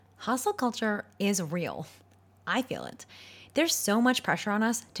Hustle culture is real. I feel it. There's so much pressure on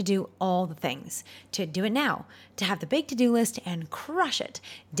us to do all the things, to do it now, to have the big to-do list and crush it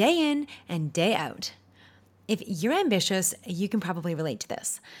day in and day out. If you're ambitious, you can probably relate to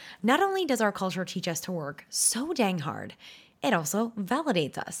this. Not only does our culture teach us to work so dang hard, it also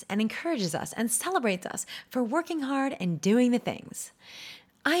validates us and encourages us and celebrates us for working hard and doing the things.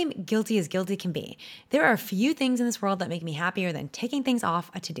 I'm guilty as guilty can be. There are few things in this world that make me happier than taking things off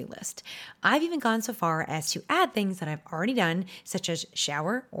a to-do list. I've even gone so far as to add things that I've already done, such as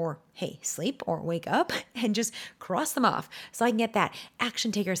shower or, hey, sleep or wake up, and just cross them off so I can get that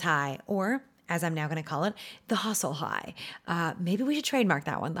action taker's high, or as I'm now going to call it, the hustle high. Maybe we should trademark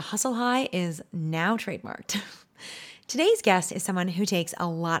that one. The hustle high is now trademarked. Today's guest is someone who takes a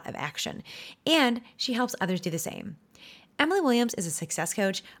lot of action, and she helps others do the same. Emily Williams is a success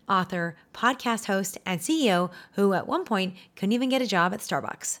coach, author, podcast host, and CEO who at one point couldn't even get a job at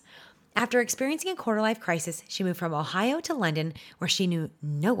Starbucks. After experiencing a quarter-life crisis, she moved from Ohio to London, where she knew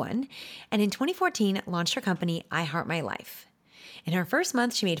no one, and in 2014 launched her company, I Heart My Life. In her first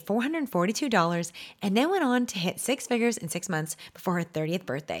month, she made $442 and then went on to hit six figures in 6 months before her 30th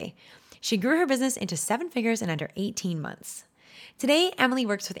birthday. She grew her business into seven figures in under 18 months. Today, Emily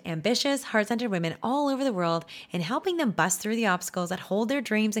works with ambitious, heart-centered women all over the world in helping them bust through the obstacles that hold their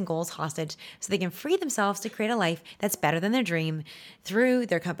dreams and goals hostage so they can free themselves to create a life that's better than their dream through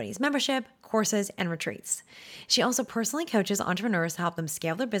their company's membership, courses, and retreats. She also personally coaches entrepreneurs to help them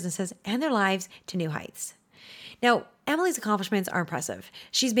scale their businesses and their lives to new heights. Now, Emily's accomplishments are impressive.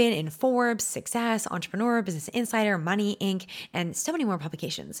 She's been in Forbes, Success, Entrepreneur, Business Insider, Money, Inc., and so many more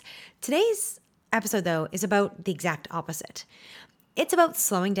publications. Today's episode, though, is about the exact opposite. It's about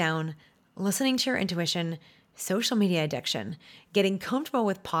slowing down, listening to your intuition, social media addiction, getting comfortable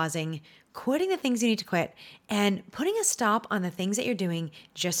with pausing, quitting the things you need to quit, and putting a stop on the things that you're doing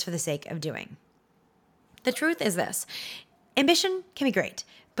just for the sake of doing. The truth is this: ambition can be great,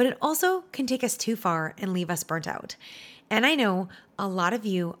 but it also can take us too far and leave us burnt out. And I know a lot of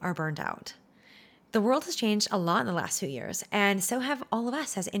you are burnt out. The world has changed a lot in the last few years, and so have all of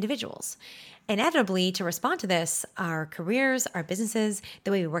us as individuals. Inevitably, to respond to this, our careers, our businesses,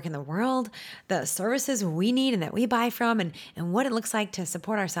 the way we work in the world, the services we need and that we buy from, and what it looks like to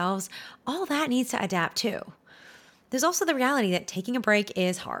support ourselves, all that needs to adapt too. There's also the reality that taking a break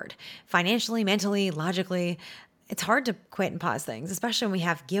is hard. Financially, mentally, logically, it's hard to quit and pause things, especially when we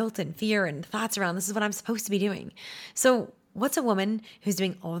have guilt and fear and thoughts around this is what I'm supposed to be doing. So what's a woman who's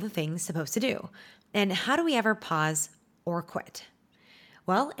doing all the things supposed to do? And how do we ever pause or quit?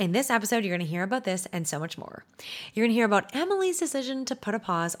 Well, in this episode, you're going to hear about this and so much more. You're going to hear about Emily's decision to put a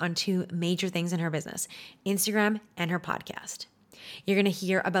pause on two major things in her business, Instagram and her podcast. You're going to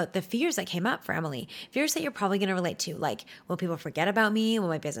hear about the fears that came up for Emily, fears that you're probably going to relate to, like, will people forget about me? Will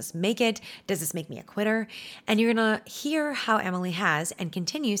my business make it? Does this make me a quitter? And you're going to hear how Emily has and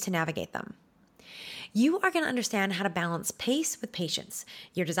continues to navigate them. You are going to understand how to balance pace with patience,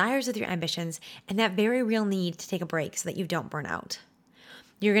 your desires with your ambitions, and that very real need to take a break so that you don't burn out.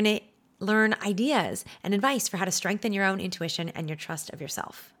 You're going to learn ideas and advice for how to strengthen your own intuition and your trust of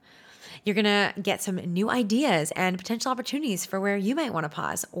yourself. You're going to get some new ideas and potential opportunities for where you might want to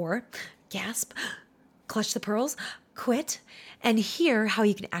pause or gasp, clutch the pearls, quit, and hear how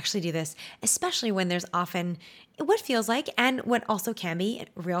you can actually do this, especially when there's often what feels like and what also can be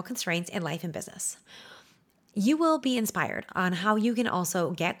real constraints in life and business. You will be inspired on how you can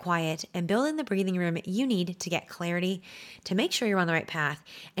also get quiet and build in the breathing room you need to get clarity, to make sure you're on the right path,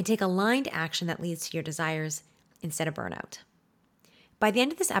 and take aligned action that leads to your desires instead of burnout. By the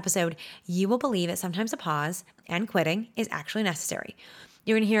end of this episode, you will believe that sometimes a pause and quitting is actually necessary.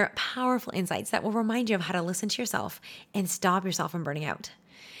 You're going to hear powerful insights that will remind you of how to listen to yourself and stop yourself from burning out.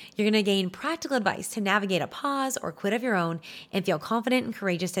 You're going to gain practical advice to navigate a pause or quit of your own and feel confident and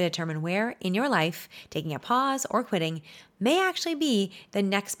courageous to determine where in your life taking a pause or quitting may actually be the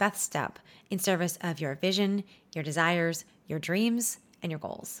next best step in service of your vision, your desires, your dreams, and your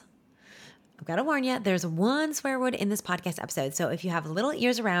goals. I've got to warn you, there's one swear word in this podcast episode, so if you have little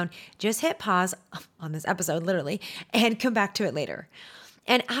ears around, just hit pause on this episode, literally, and come back to it later.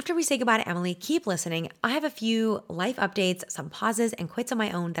 And after we say goodbye to Emily, keep listening. I have a few life updates, some pauses and quits of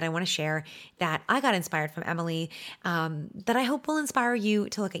my own that I want to share that I got inspired from Emily, that I hope will inspire you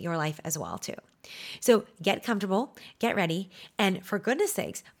to look at your life as well too. So get comfortable, get ready, and for goodness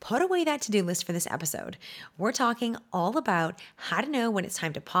sakes, put away that to-do list for this episode. We're talking all about how to know when it's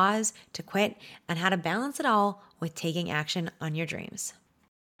time to pause, to quit, and how to balance it all with taking action on your dreams.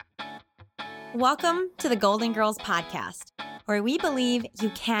 Welcome to the Golden Girls Podcast, where we believe you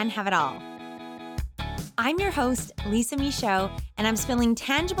can have it all. I'm your host, Lisa Michaud, and I'm spilling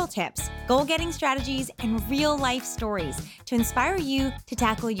tangible tips, goal-getting strategies, and real-life stories to inspire you to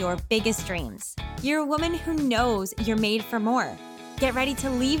tackle your biggest dreams. You're a woman who knows you're made for more. Get ready to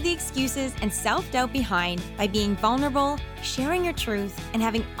leave the excuses and self-doubt behind by being vulnerable, sharing your truth, and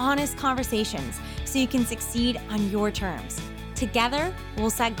having honest conversations so you can succeed on your terms. Together,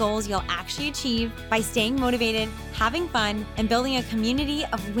 we'll set goals you'll actually achieve by staying motivated, having fun, and building a community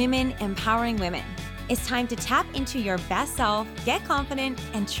of women empowering women. It's time to tap into your best self, get confident,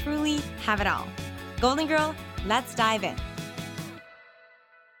 and truly have it all. Golden Girl, let's dive in.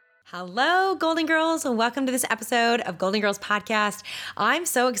 Hello, Golden Girls, and welcome to this episode of Golden Girls Podcast. I'm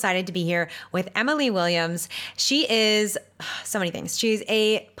so excited to be here with Emily Williams. She is so many things. She's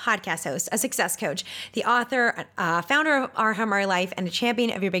a podcast host, a success coach, the author, founder of Our Hungry Life, and a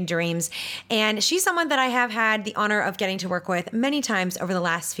champion of your big dreams. And she's someone that I have had the honor of getting to work with many times over the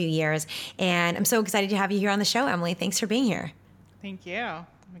last few years. And I'm so excited to have you here on the show, Emily. Thanks for being here. Thank you.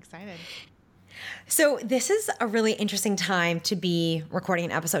 I'm excited. So this is a really interesting time to be recording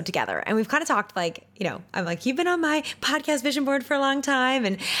an episode together. And we've kind of talked I'm like, you've been on my podcast vision board for a long time.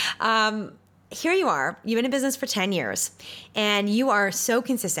 And here you are, you've been in business for 10 years and you are so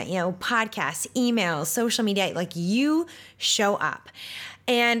consistent, podcasts, emails, social media, like you show up.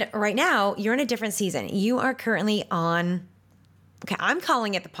 And right now you're in a different season. You are currently on, okay, I'm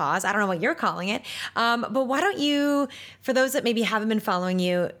calling it the pause. I don't know what you're calling it. But why don't you, for those that maybe haven't been following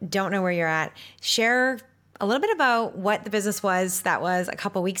you, don't know where you're at, share a little bit about what the business was that was a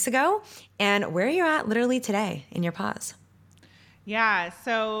couple weeks ago and where you're at literally today in your pause. Yeah.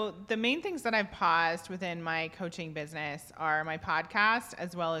 So the main things that I've paused within my coaching business are my podcast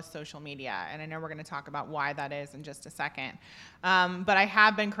as well as social media. And I know we're going to talk about why that is in just a second. But I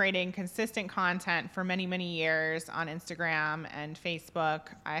have been creating consistent content for many, many years on Instagram and Facebook.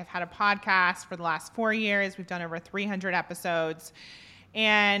 I've had a podcast for the last 4 years. We've done over 300 episodes.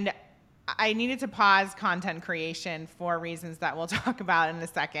 And I needed to pause content creation for reasons that we'll talk about in a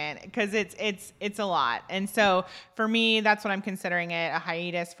second, because it's a lot. And so for me, that's what I'm considering it, a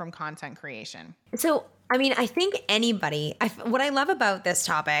hiatus from content creation. So, I think what I love about this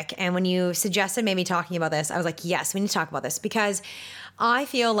topic, and when you suggested maybe talking about this, I was like, yes, we need to talk about this, because I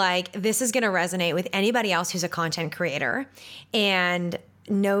feel like this is going to resonate with anybody else who's a content creator and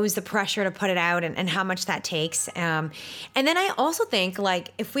knows the pressure to put it out and how much that takes. And then I also think,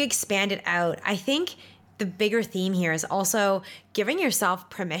 like, if we expand it out, I think the bigger theme here is also giving yourself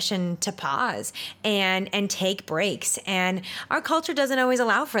permission to pause and take breaks. And our culture doesn't always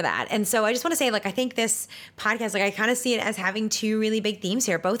allow for that. And so I just want to say, I think this podcast, I kind of see it as having two really big themes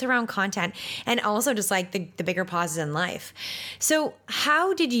here, both around content and also just the bigger pauses in life. So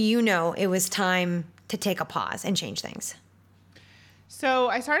how did you know it was time to take a pause and change things? So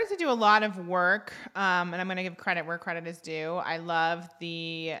I started to do a lot of work, and I'm going to give credit where credit is due. I love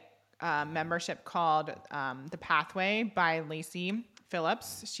the membership called The Pathway by Lacey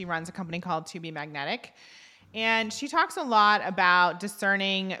Phillips. She runs a company called To Be Magnetic. And she talks a lot about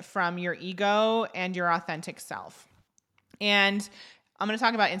discerning from your ego and your authentic self. And I'm going to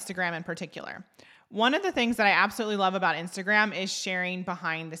talk about Instagram in particular. One of the things that I absolutely love about Instagram is sharing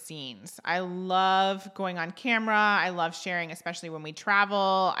behind the scenes. I love going on camera. I love sharing, especially when we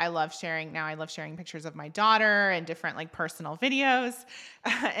travel. I love sharing pictures of my daughter and different personal videos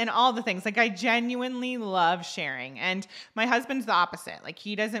and all the things. I genuinely love sharing. And my husband's the opposite.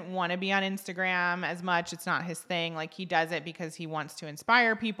 He doesn't want to be on Instagram as much. It's not his thing. He does it because he wants to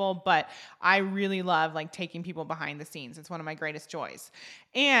inspire people. But I really love taking people behind the scenes. It's one of my greatest joys.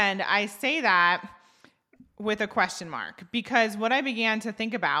 And I say that with a question mark, because what I began to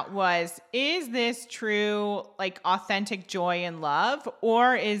think about was, is this true, authentic joy and love,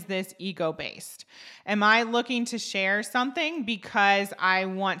 or is this ego-based? Am I looking to share something because I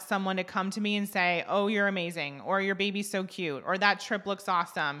want someone to come to me and say, oh, you're amazing, or your baby's so cute, or that trip looks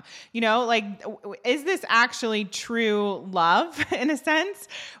awesome? Is this actually true love in a sense?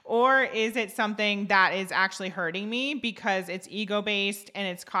 Or is it something that is actually hurting me because it's ego-based and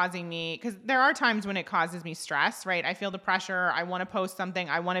it's causing me, because there are times when it causes me stress, right? I feel the pressure. I want to post something.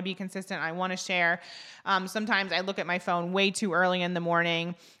 I want to be consistent. I want to share. Sometimes I look at my phone way too early in the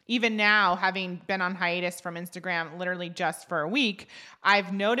morning. Even now, having been on hiatus from Instagram literally just for a week,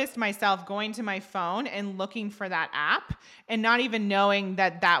 I've noticed myself going to my phone and looking for that app and not even knowing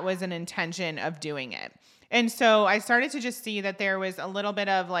that that was an intention of doing it. And so I started to just see that there was a little bit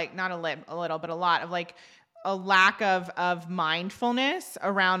of not a little, but a lot of a lack of mindfulness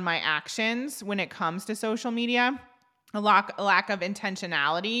around my actions when it comes to social media. a lack of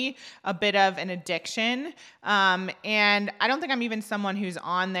intentionality, a bit of an addiction. And I don't think I'm even someone who's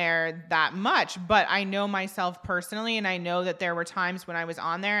on there that much, but I know myself personally, and I know that there were times when I was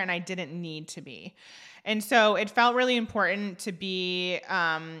on there and I didn't need to be. And so it felt really important to be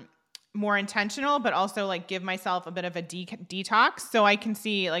more intentional, but also like give myself a bit of a detox so I can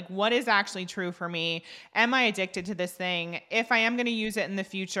see like what is actually true for me. Am I addicted to this thing? If I am going to use it in the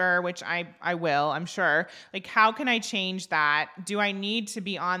future, which I will, I'm sure, like how can I change that? Do I need to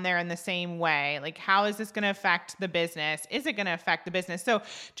be on there in the same way? Like how is this going to affect the business? Is it going to affect the business? So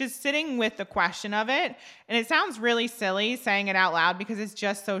just sitting with the question of it, and it sounds really silly saying it out loud because it's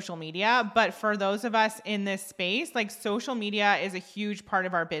just social media, but for those of us in this space, like social media is a huge part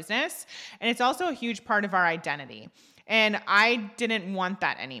of our business. And it's also a huge part of our identity. And I didn't want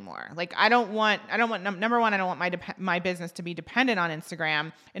that anymore. Like I don't want, number one, I don't want my business to be dependent on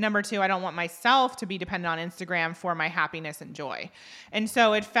Instagram. And number two, I don't want myself to be dependent on Instagram for my happiness and joy. And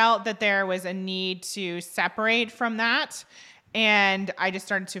so it felt that there was a need to separate from that. And I just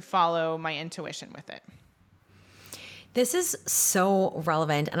started to follow my intuition with it. This is so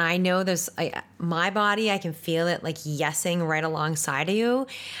relevant. And I know my body, I can feel it like yesing right alongside of you.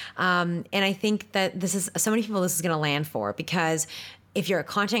 And I think that this is going to land for, because if you're a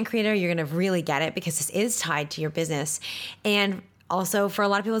content creator, you're going to really get it because this is tied to your business. And also for a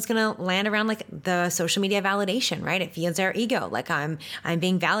lot of people, it's going to land around like the social media validation, right? It feeds our ego. Like I'm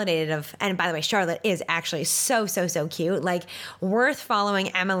being validated of, and by the way, Charlotte is actually so cute, like worth following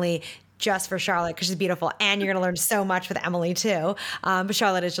Emily just for Charlotte because she's beautiful, and you're going to learn so much with Emily too. But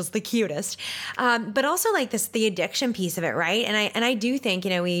Charlotte is just the cutest. But also like the addiction piece of it, right? And I do think,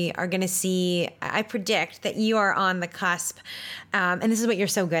 we are going to see, I predict that you are on the cusp. And this is what you're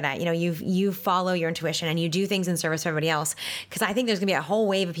so good at. You follow your intuition and you do things in service of everybody else. Because I think there's going to be a whole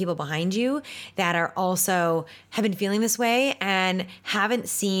wave of people behind you that are also have been feeling this way and haven't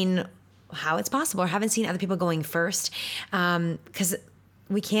seen how it's possible or haven't seen other people going first. Because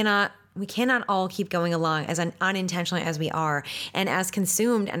we cannot all keep going along as unintentionally as we are and as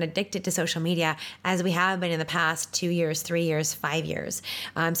consumed and addicted to social media as we have been in the past 2 years, 3 years, 5 years.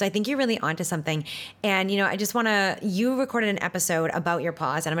 So I think you're really onto something. And, I just you recorded an episode about your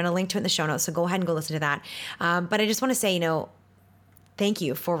pause, and I'm going to link to it in the show notes. So go ahead and go listen to that. But I just want to say, thank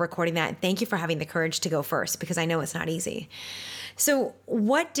you for recording that. Thank you for having the courage to go first, because I know it's not easy. So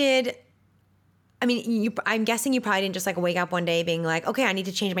I'm guessing you probably didn't just like wake up one day being like, okay, I need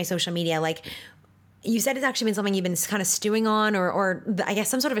to change my social media. Like you said, it's actually been something you've been kind of stewing on, or I guess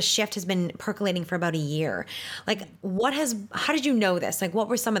some sort of a shift has been percolating for about a year. Like how did you know this? Like what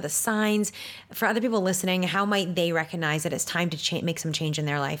were some of the signs for other people listening? How might they recognize that it's time to make some change in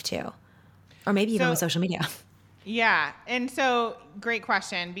their life too? Or maybe even with social media. Yeah. And so great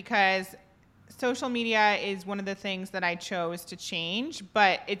question, because social media is one of the things that I chose to change,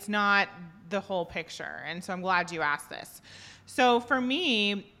 but it's not the whole picture. And so I'm glad you asked this. So for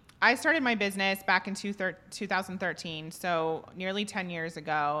me, I started my business back in 2013, so nearly 10 years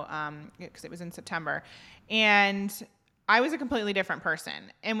ago, because it was in September. And I was a completely different person.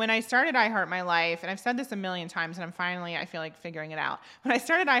 And when I started I Heart My Life, and I've said this a million times, and I feel like figuring it out. When I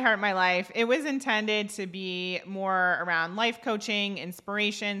started I Heart My Life, it was intended to be more around life coaching,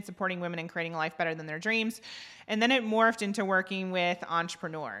 inspiration, supporting women in creating a life better than their dreams. And then it morphed into working with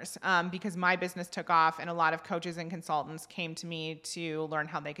entrepreneurs because my business took off, and a lot of coaches and consultants came to me to learn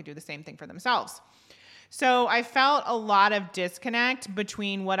how they could do the same thing for themselves. So I felt a lot of disconnect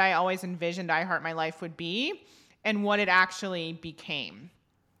between what I always envisioned I Heart My Life would be and what it actually became.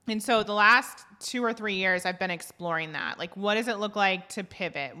 And so the last 2 or 3 years, I've been exploring that. Like, what does it look like to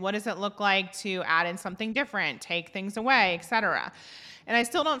pivot? What does it look like to add in something different, take things away, et cetera? And I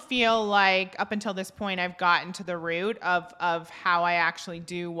still don't feel like up until this point, I've gotten to the root of how I actually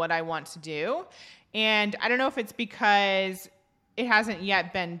do what I want to do. And I don't know if it's because it hasn't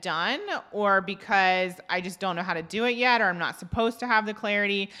yet been done, or because I just don't know how to do it yet, or I'm not supposed to have the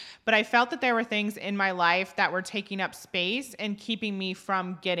clarity. But I felt that there were things in my life that were taking up space and keeping me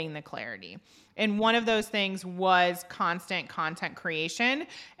from getting the clarity. And one of those things was constant content creation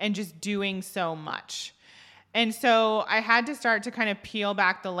and just doing so much. And so I had to start to kind of peel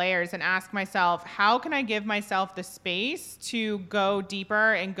back the layers and ask myself, how can I give myself the space to go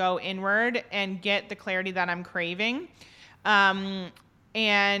deeper and go inward and get the clarity that I'm craving?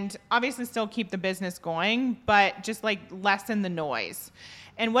 And obviously still keep the business going, but just like lessen the noise.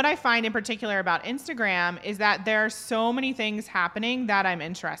 And what I find in particular about Instagram is that there are so many things happening that I'm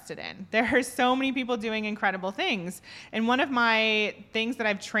interested in. There are so many people doing incredible things. And one of my things that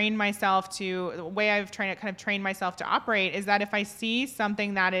I've trained myself to, the way I've trained myself to operate is that if I see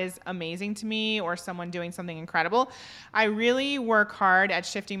something that is amazing to me or someone doing something incredible, I really work hard at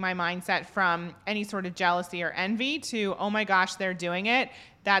shifting my mindset from any sort of jealousy or envy to, oh my gosh, they're doing it.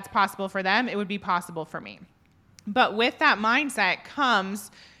 That's possible for them. It would be possible for me. But with that mindset comes,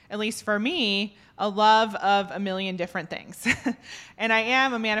 at least for me, a love of a million different things. And I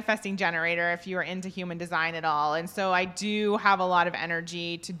am a manifesting generator if you are into human design at all. And so I do have a lot of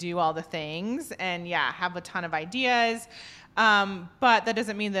energy to do all the things and have a ton of ideas. But that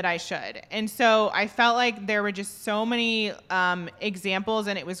doesn't mean that I should. And so I felt like there were just so many examples,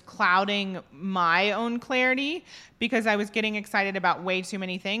 and it was clouding my own clarity because I was getting excited about way too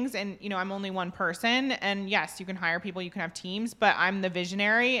many things. And, I'm only one person, and yes, you can hire people, you can have teams, but I'm the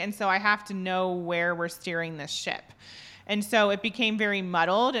visionary. And so I have to know where we're steering this ship. And so it became very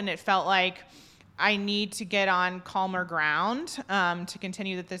muddled, and it felt like I need to get on calmer ground to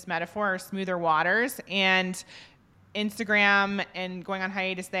continue this metaphor, or smoother waters. And Instagram and going on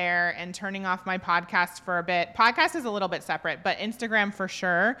hiatus there and turning off my podcast for a bit. Podcast is a little bit separate, but Instagram for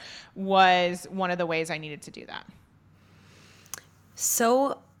sure was one of the ways I needed to do that.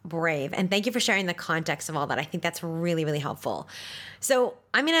 So brave. And thank you for sharing the context of all that. I think that's really, really helpful. So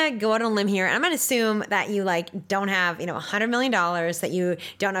I'm going to go out on a limb here, and I'm going to assume that you don't have, $100 million, that you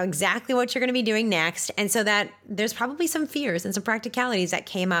don't know exactly what you're going to be doing next. And so that there's probably some fears and some practicalities that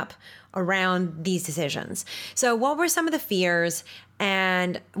came up around these decisions. So what were some of the fears,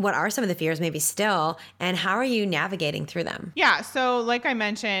 and what are some of the fears maybe still, and how are you navigating through them? Yeah. So like I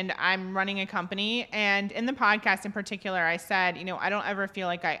mentioned, I'm running a company, and in the podcast in particular, I said, I don't ever feel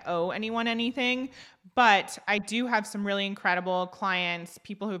like I owe anyone anything, but I do have some really incredible clients,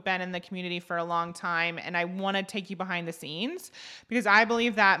 people who've been in the community for a long time, and I want to take you behind the scenes because I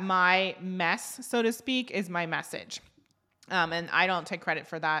believe that my mess, so to speak, is my message. And I don't take credit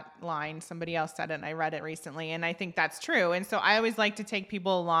for that line. Somebody else said it, and I read it recently, and I think that's true. And so I always like to take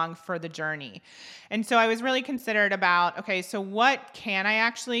people along for the journey. And so I was really considered about, okay, so what can I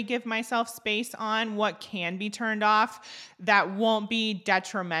actually give myself space on? What can be turned off that won't be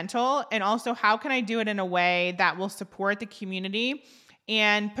detrimental? And also, how can I do it in a way that will support the community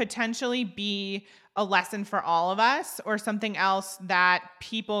and potentially be a lesson for all of us, or something else that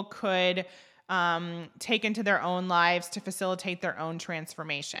people could take into their own lives to facilitate their own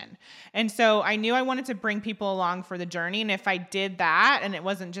transformation. And so I knew I wanted to bring people along for the journey. And if I did that, and it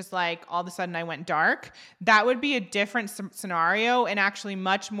wasn't just like all of a sudden I went dark, that would be a different scenario, and actually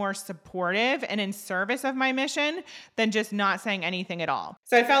much more supportive and in service of my mission than just not saying anything at all.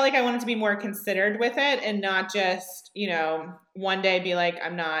 So I felt like I wanted to be more considered with it, and not just, one day be like,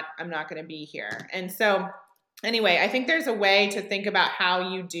 I'm not going to be here. And so anyway, I think there's a way to think about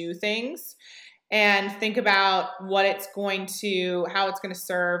how you do things and think about how it's going to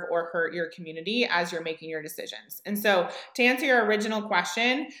serve or hurt your community as you're making your decisions. And so to answer your original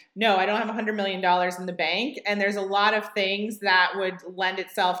question, no, I don't have $100 million in the bank. And there's a lot of things that would lend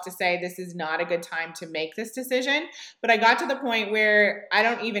itself to say this is not a good time to make this decision. But I got to the point where I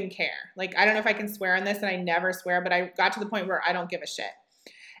don't even care. I don't know if I can swear on this, and I never swear, but I got to the point where I don't give a shit.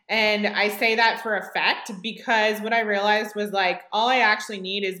 And I say that for effect because what I realized was all I actually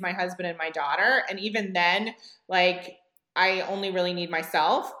need is my husband and my daughter. And even then, I only really need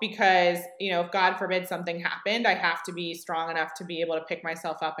myself because, if God forbid something happened, I have to be strong enough to be able to pick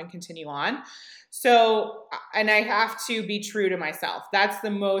myself up and continue on. So, and I have to be true to myself. That's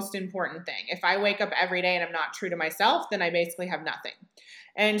the most important thing. If I wake up every day and I'm not true to myself, then I basically have nothing.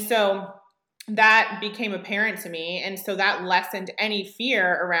 And so that became apparent to me. And so that lessened any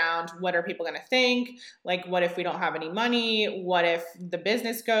fear around what are people going to think? What if we don't have any money? What if the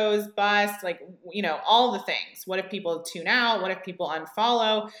business goes bust? All the things. What if people tune out? What if people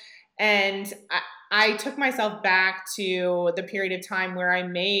unfollow? And I took myself back to the period of time where I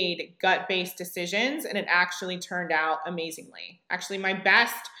made gut-based decisions, and it actually turned out amazingly. Actually, my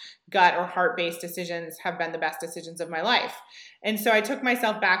best gut or heart-based decisions have been the best decisions of my life. And so I took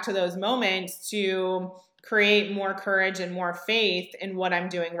myself back to those moments to create more courage and more faith in what I'm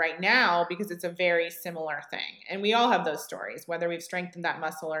doing right now, because it's a very similar thing. And we all have those stories, whether we've strengthened that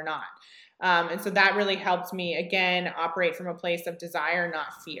muscle or not. And so that really helped me, again, operate from a place of desire,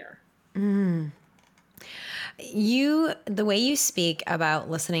 not fear. The way you speak about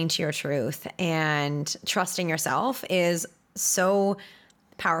listening to your truth and trusting yourself is so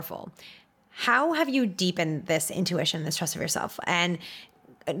powerful. How have you deepened this intuition, this trust of yourself? And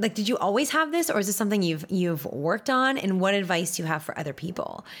like, did you always have this, or is this something you've worked on? And what advice do you have for other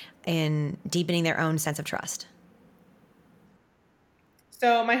people in deepening their own sense of trust?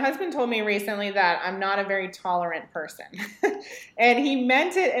 So my husband told me recently that I'm not a very tolerant person. And he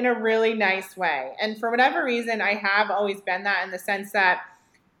meant it in a really nice way. And for whatever reason, I have always been that, in the sense that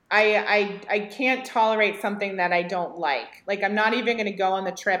I can't tolerate something that I don't like. Like, I'm not even going to go on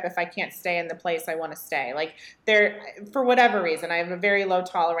the trip if I can't stay in the place I want to stay. Like, for whatever reason, I have a very low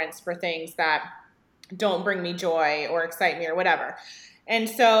tolerance for things that don't bring me joy or excite me or whatever. And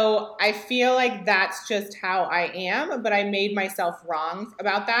so I feel like that's just how I am, but I made myself wrong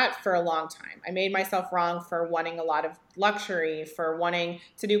about that for a long time. I made myself wrong for wanting a lot of luxury, for wanting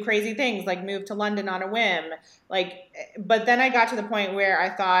to do crazy things like move to London on a whim. But then I got to the point where I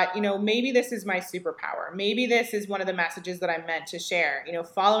thought, maybe this is my superpower. Maybe this is one of the messages that I'm meant to share,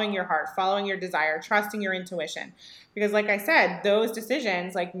 following your heart, following your desire, trusting your intuition. Because like I said, those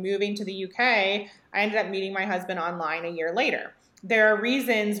decisions, like moving to the UK, I ended up meeting my husband online a year later. There are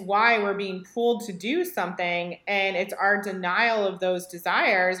reasons why we're being pulled to do something, and it's our denial of those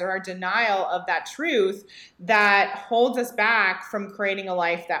desires, or our denial of that truth, that holds us back from creating a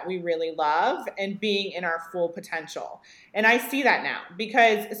life that we really love and being in our full potential. And I see that now,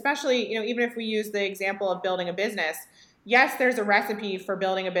 because especially, even if we use the example of building a business, yes, there's a recipe for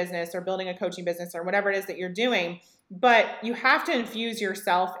building a business or building a coaching business or whatever it is that you're doing, but you have to infuse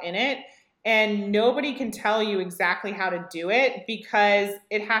yourself in it. And nobody can tell you exactly how to do it, because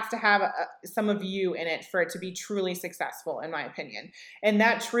it has to have some of you in it for it to be truly successful, in my opinion. And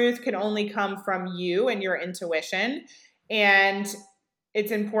that truth can only come from you and your intuition. And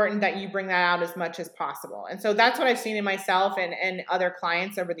it's important that you bring that out as much as possible. And so that's what I've seen in myself and other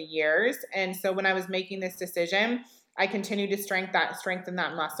clients over the years. And so when I was making this decision, I continued to strengthen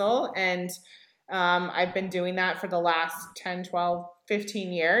that muscle. And I've been doing that for the last 10, 12,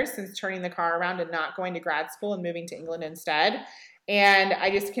 15 years, since turning the car around and not going to grad school and moving to England instead. And I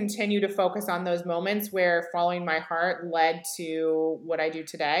just continue to focus on those moments where following my heart led to what I do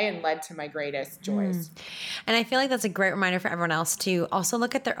today and led to my greatest joys. And I feel like that's a great reminder for everyone else to also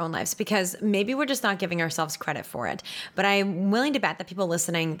look at their own lives, because maybe we're just not giving ourselves credit for it. But I'm willing to bet that people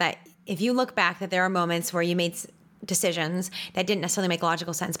listening, that if you look back, that there are moments where you made decisions that didn't necessarily make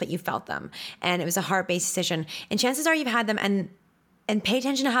logical sense, but you felt them, and it was a heart-based decision. And chances are you've had them, and pay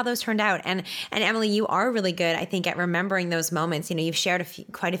attention to how those turned out. And Emily, you are really good, I think, at remembering those moments. You've shared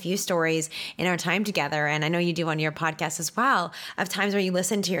quite a few stories in our time together, and I know you do on your podcast as well, of times where you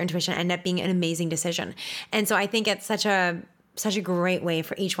listen to your intuition and end up being an amazing decision. And so I think it's such a great way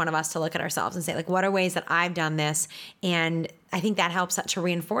for each one of us to look at ourselves and say, like, what are ways that I've done this? And I think that helps to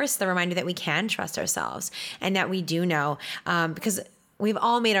reinforce the reminder that we can trust ourselves and that we do know, because we've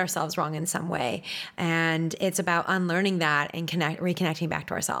all made ourselves wrong in some way. And it's about unlearning that and reconnecting back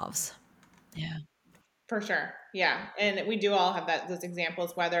to ourselves. Yeah. For sure. Yeah. And we do all have those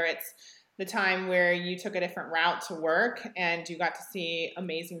examples, whether it's the time where you took a different route to work and you got to see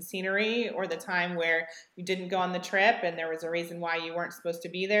amazing scenery, or the time where you didn't go on the trip and there was a reason why you weren't supposed to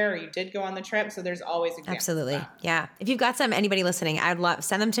be there, or you did go on the trip. So there's always examples. Absolutely. Yeah. If you've got anybody listening, I'd love,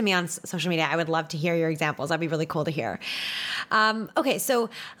 send them to me on social media. I would love to hear your examples. That'd be really cool to hear. Okay. So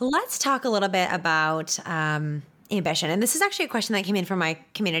let's talk a little bit about ambition. And this is actually a question that came in from my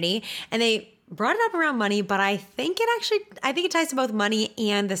community, and they brought it up around money, but I think it ties to both money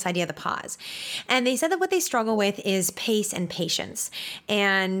and this idea of the pause. And they said that what they struggle with is pace and patience,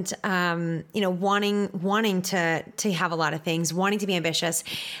 and wanting to have a lot of things, wanting to be ambitious,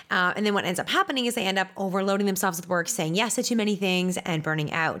 and then what ends up happening is they end up overloading themselves with work, saying yes to too many things, and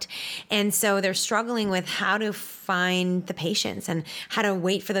burning out. And so they're struggling with how to find the patience and how to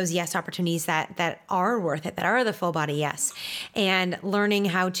wait for those yes opportunities that are worth it, that are the full body yes, and learning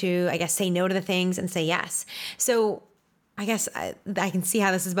how to, I guess, say no to the things and say yes. So I guess I can see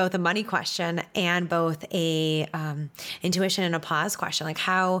how this is both a money question and both a intuition and a pause question. Like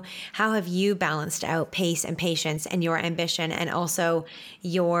how have you balanced out pace and patience and your ambition, and also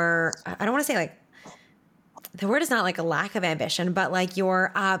your, I don't want to say like, the word is not like a lack of ambition, but like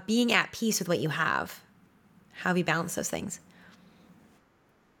your being at peace with what you have. How have you balanced those things?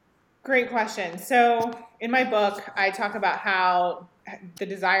 Great question. So in my book, I talk about how the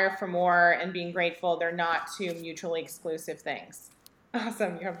desire for more and being grateful, they're not two mutually exclusive things.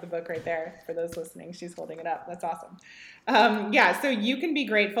 Awesome. You have the book right there for those listening. She's holding it up. That's awesome. So you can be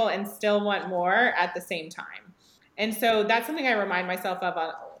grateful and still want more at the same time. And so that's something I remind myself of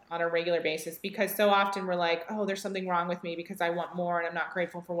on a regular basis, because so often we're like, oh, there's something wrong with me because I want more and I'm not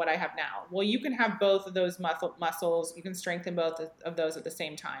grateful for what I have now. Well, you can have both of those muscles. You can strengthen both of those at the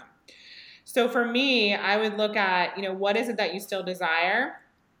same time. So for me, I would look at, what is it that you still desire?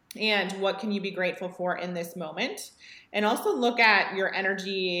 and what can you be grateful for in this moment. And also look at your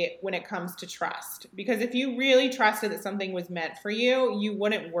energy when it comes to trust. Because if you really trusted that something was meant for you, you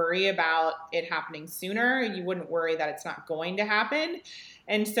wouldn't worry about it happening sooner. You wouldn't worry that it's not going to happen.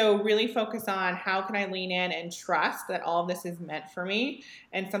 And so really focus on how can I lean in and trust that all of this is meant for me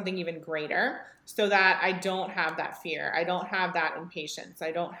and something even greater, so that I don't have that fear. I don't have that impatience.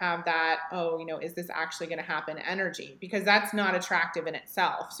 I don't have that, oh, is this actually going to happen energy? Because that's not attractive in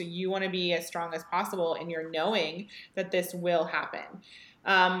itself. So you want to be as strong as possible in your knowing that this will happen.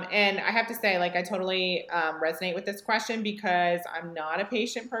 And I have to say, I totally resonate with this question because I'm not a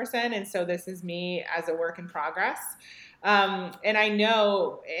patient person. And so this is me as a work in progress. And I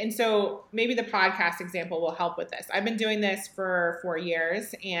know, and so maybe the podcast example will help with this. I've been doing this for 4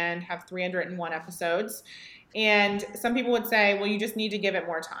 years and have 301 episodes. And some people would say, well, you just need to give it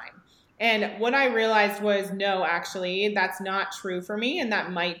more time. And what I realized was, no, actually, that's not true for me. And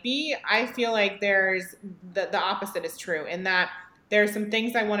that might be. I feel like there's the opposite is true, in that there's some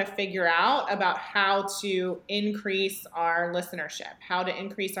things I want to figure out about how to increase our listenership, how to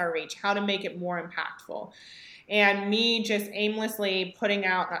increase our reach, how to make it more impactful. And me just aimlessly putting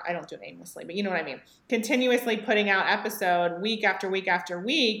out, I don't do it aimlessly, but you know what I mean, continuously putting out episode week after week after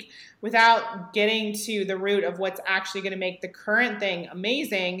week without getting to the root of what's actually going to make the current thing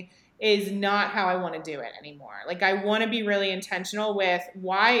amazing is not how I want to do it anymore. I want to be really intentional with,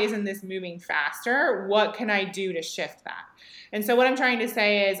 why isn't this moving faster? What can I do to shift that? And so what I'm trying to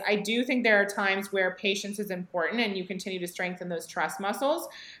say is, I do think there are times where patience is important and you continue to strengthen those trust muscles,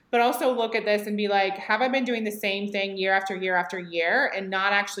 but also look at this and be like, have I been doing the same thing year after year after year and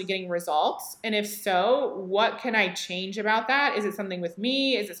not actually getting results? And if so, what can I change about that? Is it something with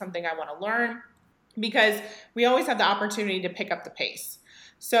me? Is it something I want to learn? Because we always have the opportunity to pick up the pace.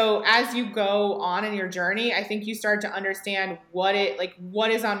 So as you go on in your journey, I think you start to understand what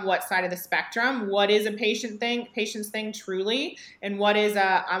is on what side of the spectrum, what is a patience thing truly, and what is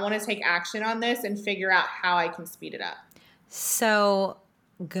I want to take action on this and figure out how I can speed it up. So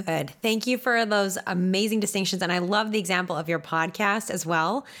good. Thank you for those amazing distinctions. And I love the example of your podcast as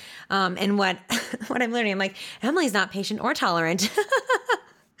well. And what I'm learning, I'm like, Emily's not patient or tolerant.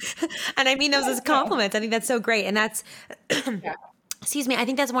 And I mean those as compliments. I think that's so great. And that's... Yeah. Excuse me. I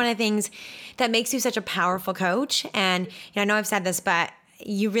think that's one of the things that makes you such a powerful coach. And I know I've said this, but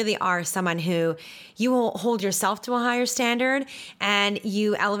you really are someone who you will hold yourself to a higher standard and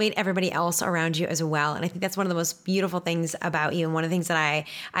you elevate everybody else around you as well. And I think that's one of the most beautiful things about you. And one of the things that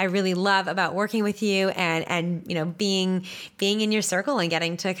I really love about working with you and being in your circle and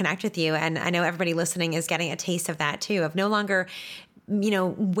getting to connect with you. And I know everybody listening is getting a taste of that too, of no longer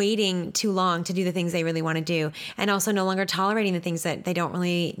waiting too long to do the things they really want to do, and also no longer tolerating the things that they don't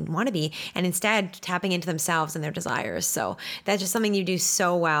really want to be, and instead tapping into themselves and their desires. So that's just something you do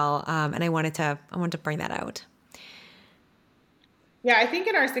so well. And I wanted to bring that out. Yeah, I think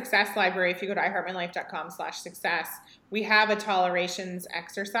in our success library, if you go to iheartmylife.com/success, we have a tolerations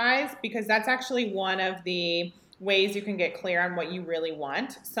exercise, because that's actually one of the ways you can get clear on what you really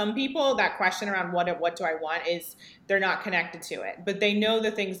want. Some people, that question around what do I want is they're not connected to it, but they know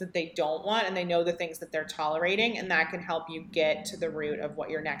the things that they don't want and they know the things that they're tolerating, and that can help you get to the root of what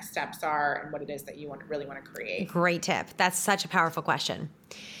your next steps are and what it is that you really want to create. Great tip. That's such a powerful question.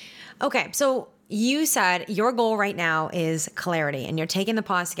 Okay, so you said your goal right now is clarity, and you're taking the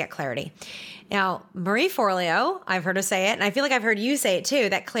pause to get clarity. Now, Marie Forleo, I've heard her say it, and I feel like I've heard you say it too,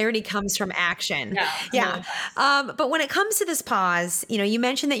 that clarity comes from action. Yeah. But when it comes to this pause, you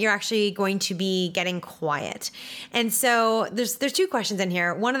mentioned that you're actually going to be getting quiet. And so there's two questions in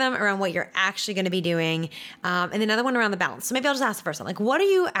here. One of them around what you're actually going to be doing, and another one around the balance. So maybe I'll just ask the first one. What are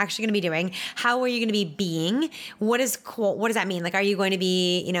you actually going to be doing? How are you going to be being? What does that mean? Are you going to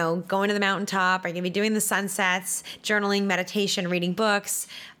be, going to the mountaintop? Are you going to be doing the sunsets, journaling, meditation, reading books?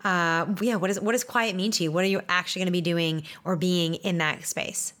 What does quiet mean to you? What are you actually going to be doing or being in that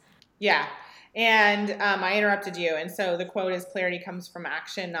space? Yeah. And I interrupted you. And so the quote is, clarity comes from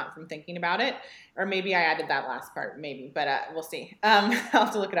action, not from thinking about it. Or maybe I added that last part, maybe, but we'll see. I'll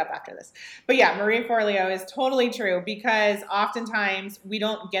have to look it up after this. But yeah, Marie Forleo is totally true, because oftentimes we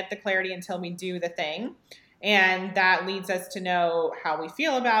don't get the clarity until we do the thing. And that leads us to know how we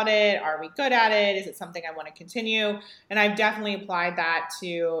feel about it. Are we good at it? Is it something I want to continue? And I've definitely applied that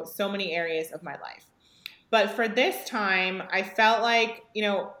to so many areas of my life. But for this time, I felt like,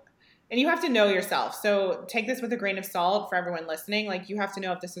 and you have to know yourself. So take this with a grain of salt for everyone listening. You have to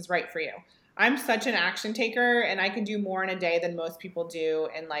know if this is right for you. I'm such an action taker, and I can do more in a day than most people do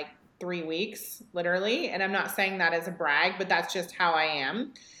in 3 weeks, literally. And I'm not saying that as a brag, but that's just how I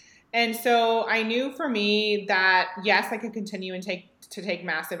am. And so I knew for me that yes, I could continue and take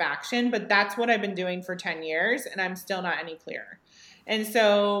massive action, but that's what I've been doing for 10 years and I'm still not any clearer. And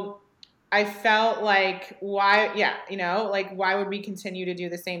so I felt like why, yeah, like why would we continue to do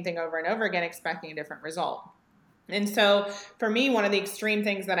the same thing over and over again expecting a different result? And so for me, one of the extreme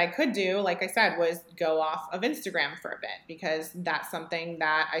things that I could do, like I said, was go off of Instagram for a bit because that's something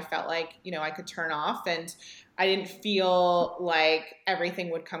that I felt like, I could turn off and I didn't feel like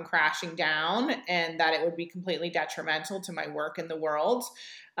everything would come crashing down and that it would be completely detrimental to my work in the world.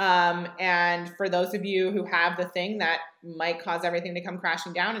 And for those of you who have the thing that might cause everything to come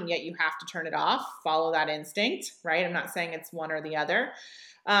crashing down and yet you have to turn it off, follow that instinct, right? I'm not saying it's one or the other.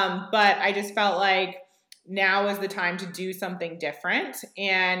 But I just felt like now is the time to do something different.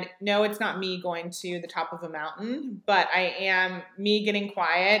 And no, it's not me going to the top of a mountain, but me getting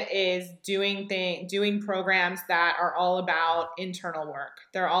quiet is doing programs that are all about internal work.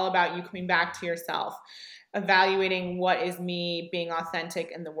 They're all about you coming back to yourself, evaluating what is me being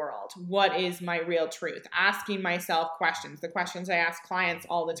authentic in the world. What is my real truth? Asking myself questions, the questions I ask clients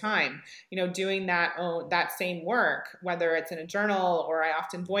all the time, doing that same work, whether it's in a journal or I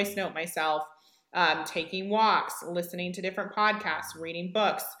often voice note myself, taking walks, listening to different podcasts, reading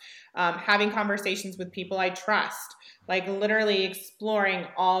books, having conversations with people I trust, like literally exploring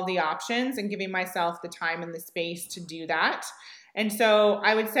all the options and giving myself the time and the space to do that. And so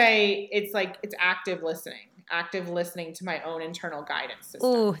I would say it's active listening to my own internal guidance system.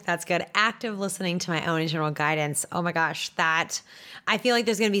 Ooh, that's good. Active listening to my own internal guidance. Oh my gosh, I feel like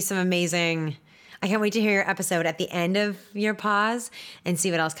there's going to be some amazing. I can't wait to hear your episode at the end of your pause and see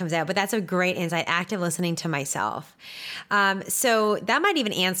what else comes out. But that's a great insight, active listening to myself. So that might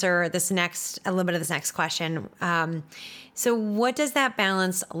even answer a little bit of this next question. So what does that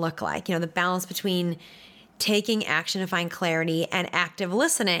balance look like? The balance between taking action to find clarity and active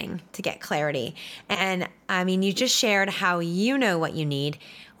listening to get clarity. And I mean, you just shared how you know what you need.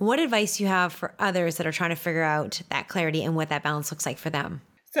 What advice do you have for others that are trying to figure out that clarity and what that balance looks like for them?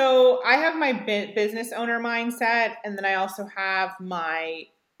 So I have my business owner mindset, and then I also have my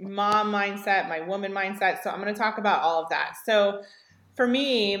mom mindset, my woman mindset. So I'm going to talk about all of that. So for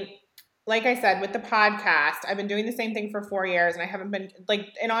me, like I said, with the podcast, I've been doing the same thing for 4 years and I haven't been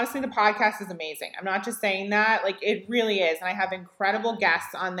and honestly, the podcast is amazing. I'm not just saying that, it really is. And I have incredible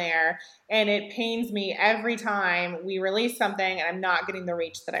guests on there and it pains me every time we release something and I'm not getting the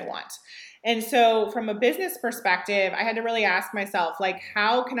reach that I want. And so from a business perspective, I had to really ask myself,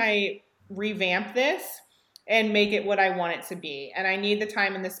 how can I revamp this and make it what I want it to be? And I need the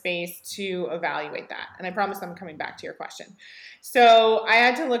time and the space to evaluate that. And I promise I'm coming back to your question. So I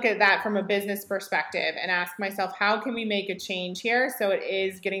had to look at that from a business perspective and ask myself, how can we make a change here so it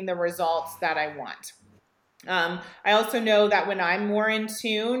is getting the results that I want? I also know that when I'm more in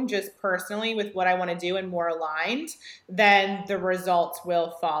tune, just personally with what I want to do and more aligned, then the results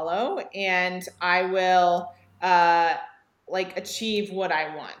will follow and I will, achieve what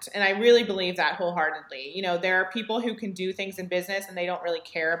I want. And I really believe that wholeheartedly. There are people who can do things in business and they don't really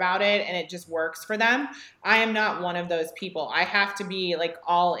care about it and it just works for them. I am not one of those people. I have to be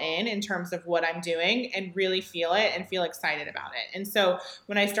all in terms of what I'm doing and really feel it and feel excited about it. And so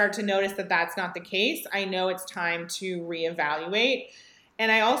when I start to notice that that's not the case, I know it's time to reevaluate.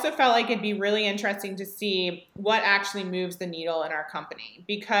 And I also felt like it'd be really interesting to see what actually moves the needle in our company.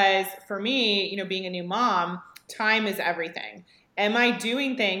 Because for me, being a new mom, time is everything. Am I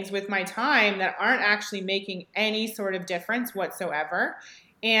doing things with my time that aren't actually making any sort of difference whatsoever?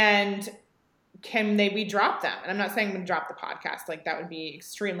 And can we drop them? And I'm not saying I'm going to drop the podcast. That would be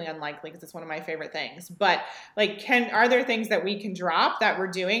extremely unlikely because it's one of my favorite things. But are there things that we can drop that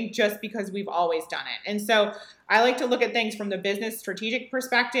we're doing just because we've always done it? And so I like to look at things from the business strategic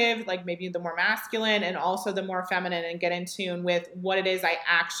perspective, maybe the more masculine and also the more feminine, and get in tune with what it is I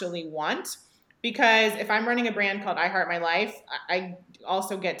actually want. Because if I'm running a brand called I Heart My Life, I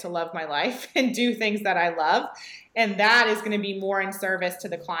also get to love my life and do things that I love. And that is going to be more in service to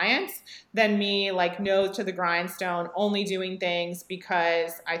the clients than me nose to the grindstone, only doing things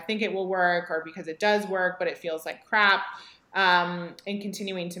because I think it will work or because it does work, but it feels like crap, and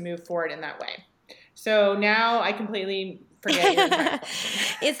continuing to move forward in that way. So now I completely forget your exact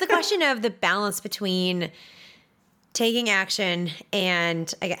question. It's the question of the balance between taking action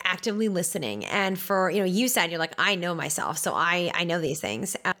and actively listening. And for, you said, you're I know myself. So I know these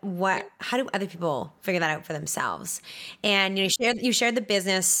things. How do other people figure that out for themselves? And, you shared the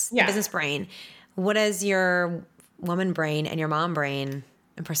business brain. What does your woman brain and your mom brain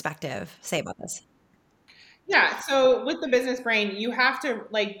in perspective say about this? Yeah. So with the business brain, you have to,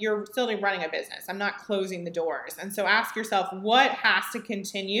 like, you're still running a business. I'm not closing the doors. And so ask yourself, what has to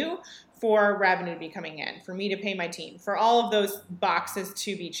continue for revenue to be coming in, for me to pay my team, for all of those boxes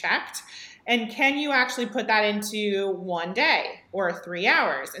to be checked? And can you actually put that into one day or 3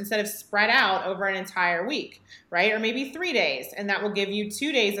 hours instead of spread out over an entire week, right? Or maybe 3 days. And that will give you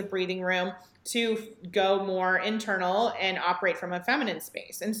 2 days of breathing room to go more internal and operate from a feminine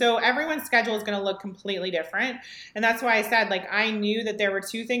space. And so everyone's schedule is going to look completely different. And that's why I said, like, I knew that there were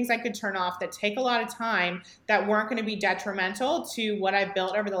two things I could turn off that take a lot of time that weren't going to be detrimental to what I've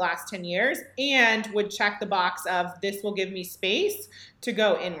built over the last 10 years and would check the box of this will give me space to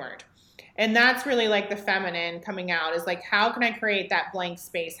go inward. And that's really like the feminine coming out, is like, how can I create that blank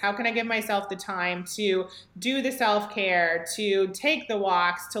space? How can I give myself the time to do the self-care, to take the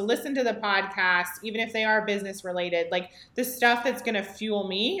walks, to listen to the podcasts, even if they are business related, like the stuff that's going to fuel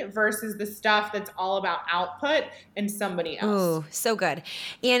me versus the stuff that's all about output and somebody else. Ooh, so good.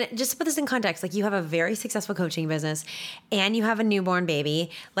 And just to put this in context, like, you have a very successful coaching business and you have a newborn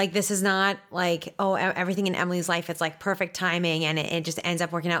baby. Like, this is not like, oh, everything in Emily's life, it's like perfect timing and it just ends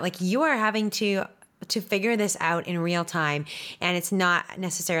up working out. Like, you are having to figure this out in real time, and it's not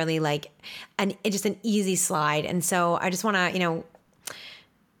necessarily like just an easy slide. And so I just want to,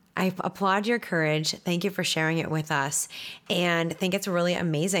 I applaud your courage. Thank you for sharing it with us. And I think it's really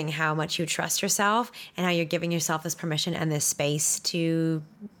amazing how much you trust yourself and how you're giving yourself this permission and this space to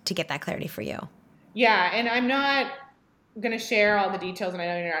get that clarity for you. Yeah, and I'm not going to share all the details, and I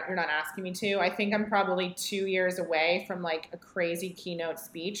know you're not asking me to. I think I'm probably 2 years away from like a crazy keynote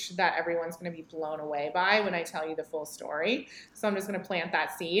speech that everyone's going to be blown away by when I tell you the full story. So I'm just going to plant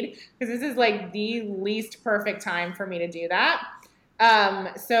that seed, because this is like the least perfect time for me to do that.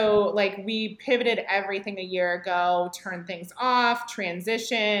 So like, we pivoted everything a year ago, turned things off,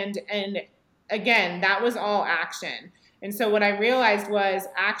 transitioned. And again, that was all action. And so what I realized was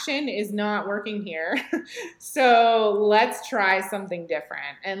action is not working here. So let's try something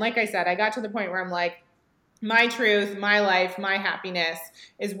different. And like I said, I got to the point where I'm like, my truth, my life, my happiness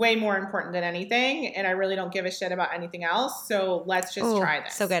is way more important than anything. And I really don't give a shit about anything else. So let's just try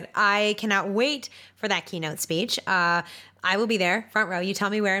this. So good. I cannot wait for that keynote speech. I will be there, front row. You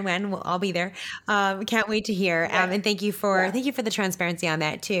tell me where and when. I'll be there. Can't wait to hear. And thank you for the transparency on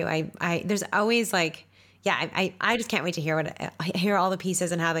that too. I there's always like, I just can't wait to hear all the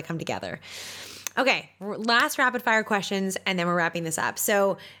pieces and how they come together. Okay, last rapid fire questions, and then we're wrapping this up.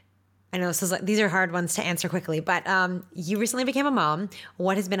 So I know these are hard ones to answer quickly, but you recently became a mom.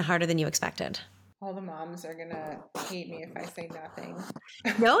 What has been harder than you expected? All the moms are gonna hate me if I say nothing.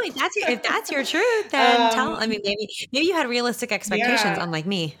 No, if that's your truth, then tell. I mean, maybe you had realistic expectations, unlike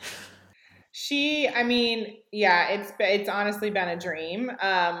me. It's honestly been a dream.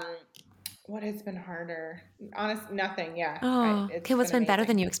 What has been harder? Nothing. Yeah. Oh, okay. What's been better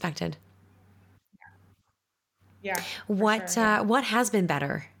than you expected? Yeah. What what has been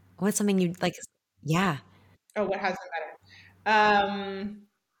better? What's something you like? Yeah. Oh, what has been better?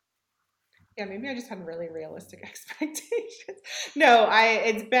 Yeah, maybe I just had really realistic expectations. No,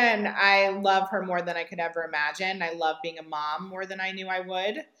 I love her more than I could ever imagine. I love being a mom more than I knew I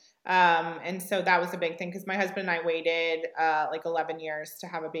would. And so that was a big thing, because my husband and I waited like 11 years to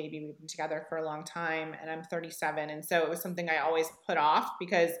have a baby. We've been together for a long time, and I'm 37. And so it was something I always put off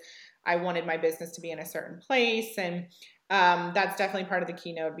because I wanted my business to be in a certain place. And that's definitely part of the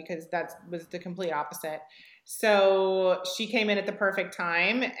keynote, because that was the complete opposite. So she came in at the perfect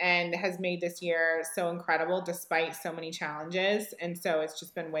time and has made this year so incredible despite so many challenges. And so it's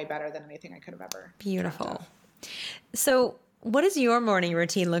just been way better than anything I could have ever. Beautiful. So what does your morning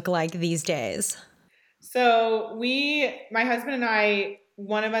routine look like these days? So my husband and I,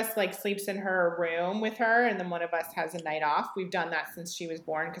 one of us like sleeps in her room with her, and then one of us has a night off. We've done that since she was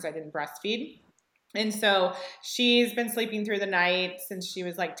born, because I didn't breastfeed. And so she's been sleeping through the night since she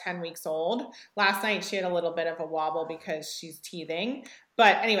was like 10 weeks old. Last night she had a little bit of a wobble because she's teething.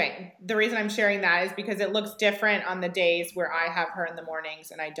 But anyway, the reason I'm sharing that is because it looks different on the days where I have her in the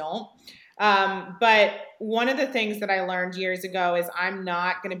mornings and I don't. But one of the things that I learned years ago is I'm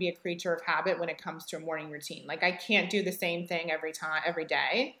not going to be a creature of habit when it comes to a morning routine. Like, I can't do the same thing every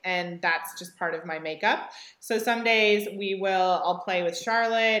day. And that's just part of my makeup. So some days I'll play with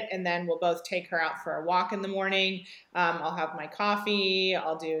Charlotte, and then we'll both take her out for a walk in the morning. I'll have my coffee.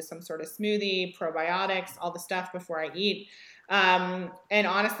 I'll do some sort of smoothie, probiotics, all the stuff before I eat. And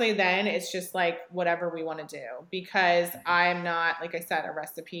honestly, then it's just like whatever we want to do, because I'm not, like I said, a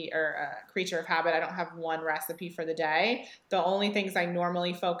recipe or a creature of habit. I don't have one recipe for the day. The only things I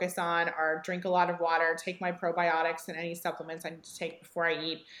normally focus on are drink a lot of water, take my probiotics and any supplements I need to take before I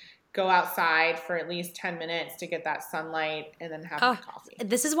eat, go outside for at least 10 minutes to get that sunlight and then have my coffee.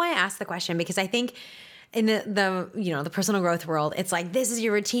 This is why I asked the question, because I think in the personal growth world, it's like, this is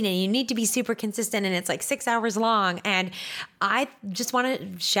your routine and you need to be super consistent, and it's like 6 hours long. And I just want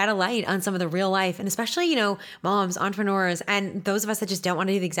to shed a light on some of the real life, and especially, moms, entrepreneurs, and those of us that just don't want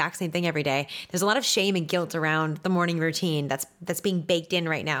to do the exact same thing every day. There's a lot of shame and guilt around the morning routine that's being baked in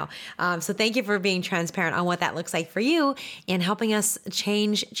right now. So thank you for being transparent on what that looks like for you and helping us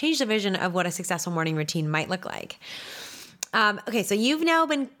change the vision of what a successful morning routine might look like. Okay, so you've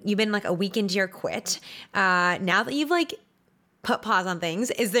been like a week into your quit. Now that you've like put pause on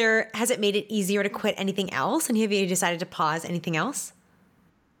things, has it made it easier to quit anything else? And have you decided to pause anything else?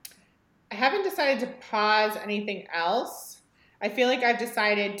 I haven't decided to pause anything else. I feel like I've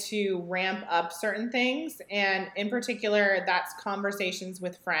decided to ramp up certain things, and in particular, that's conversations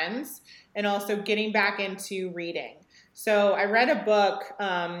with friends and also getting back into reading. So I read a book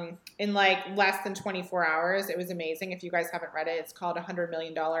in like less than 24 hours. It was amazing. If you guys haven't read it, it's called $100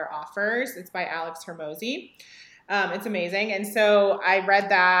 Million Offers. It's by Alex Hormozi. It's amazing. And so I read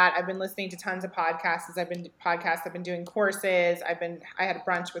that. I've been listening to tons of podcasts. I've been doing courses. I had a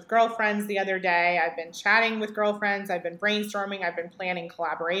brunch with girlfriends the other day. I've been chatting with girlfriends. I've been brainstorming. I've been planning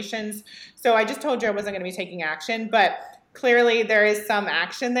collaborations. So I just told you I wasn't going to be taking action, but clearly there is some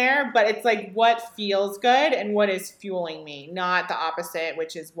action there, but it's like what feels good and what is fueling me, not the opposite,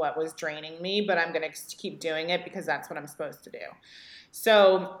 which is what was draining me, but I'm going to keep doing it because that's what I'm supposed to do.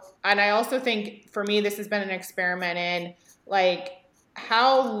 So, and I also think for me, this has been an experiment in like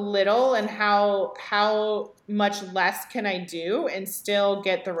how little and how much less can I do and still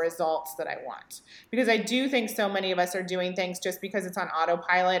get the results that I want? Because I do think so many of us are doing things just because it's on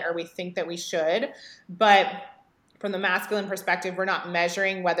autopilot or we think that we should, but from the masculine perspective, we're not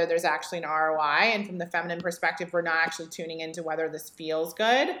measuring whether there's actually an ROI. And from the feminine perspective, we're not actually tuning into whether this feels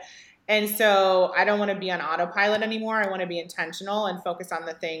good. And so I don't want to be on autopilot anymore. I want to be intentional and focus on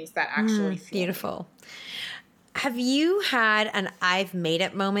the things that actually feel beautiful. Have you had an I've made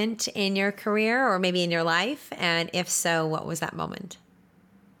it moment in your career or maybe in your life? And if so, what was that moment?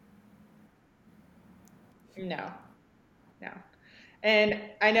 No. And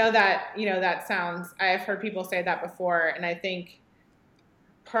I know that, that sounds, I've heard people say that before. And I think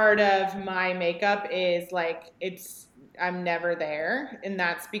part of my makeup is like, I'm never there. And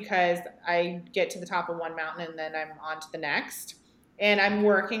that's because I get to the top of one mountain and then I'm on to the next. And I'm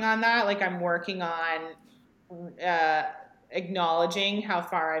working on that. Like I'm working on acknowledging how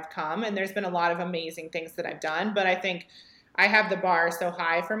far I've come. And there's been a lot of amazing things that I've done. But I think I have the bar so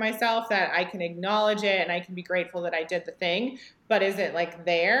high for myself that I can acknowledge it and I can be grateful that I did the thing. But is it like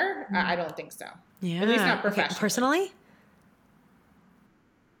there? I don't think so. Yeah. At least not professionally. Okay. Personally?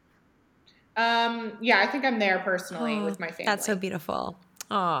 Yeah, I think I'm there personally with my family. That's so beautiful.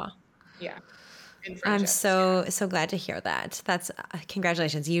 Oh. Yeah. I'm so glad to hear that. That's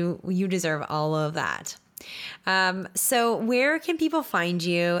congratulations. You deserve all of that. So where can people find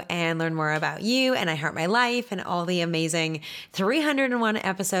you and learn more about you and I Heart My Life and all the amazing 301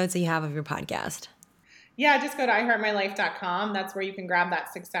 episodes that you have of your podcast? Yeah, just go to iheartmylife.com. That's where you can grab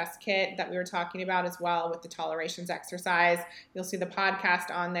that success kit that we were talking about as well with the tolerations exercise. You'll see the podcast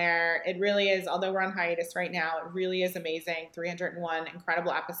on there. It really is, although we're on hiatus right now, it really is amazing. 301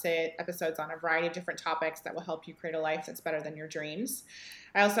 incredible episodes on a variety of different topics that will help you create a life that's better than your dreams.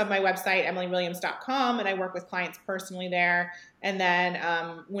 I also have my website, emilywilliams.com, and I work with clients personally there. And then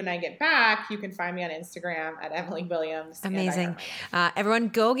when I get back, you can find me on Instagram at Emily Williams. Amazing. Everyone,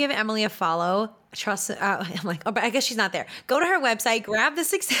 go give Emily a follow. I'm like, oh, but I guess she's not there. Go to her website, grab the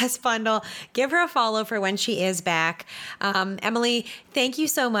success bundle, give her a follow for when she is back. Emily, thank you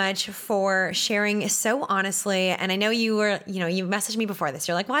so much for sharing so honestly. And I know you messaged me before this.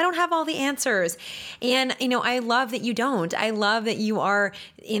 You're like, well, I don't have all the answers. And, I love that you don't. I love that you are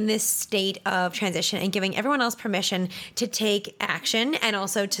in this state of transition and giving everyone else permission to take action and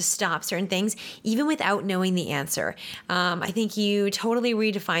also to stop certain things, even without knowing the answer. I think you totally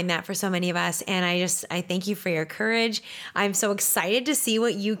redefined that for so many of us. And I thank you for your courage. I'm so excited to see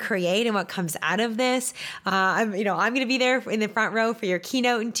what you create and what comes out of this. I'm going to be there in the front row for your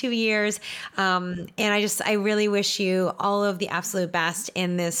keynote in 2 years. And I really wish you all of the absolute best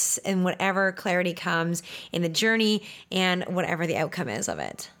in this, and whatever clarity comes in the journey and whatever the outcome is of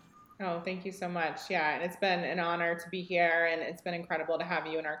it. Oh, thank you so much. Yeah, and it's been an honor to be here, and it's been incredible to have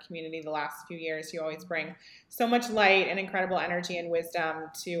you in our community the last few years. You always bring so much light and incredible energy and wisdom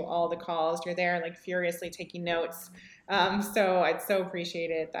to all the calls. You're there like furiously taking notes. So I'd so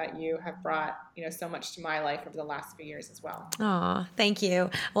appreciate it that you have brought, so much to my life over the last few years as well. Aw, thank you.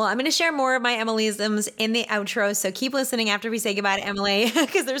 Well, I'm going to share more of my Emilyisms in the outro, so keep listening after we say goodbye to Emily,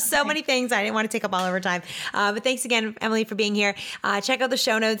 because there's so many things I didn't want to take up all of her time. But thanks again, Emily, for being here. Check out the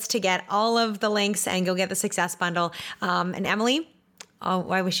show notes to get all of the links and go get the Success Bundle. And Emily,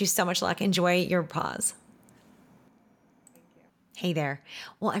 I wish you so much luck. Enjoy your pause. Hey there.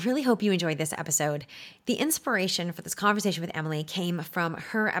 Well, I really hope you enjoyed this episode. The inspiration for this conversation with Emily came from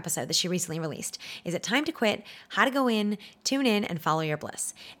her episode that she recently released. Is it time to quit? How to go in, tune in, and follow your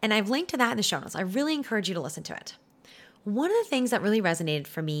bliss. And I've linked to that in the show notes. I really encourage you to listen to it. One of the things that really resonated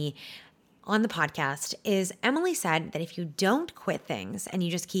for me on the podcast is Emily said that if you don't quit things and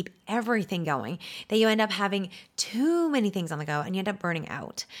you just keep everything going, that you end up having too many things on the go and you end up burning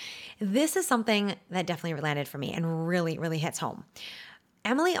out. This is something that definitely landed for me and really, really hits home.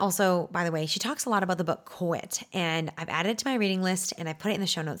 Emily also, by the way, she talks a lot about the book Quit, and I've added it to my reading list and I put it in the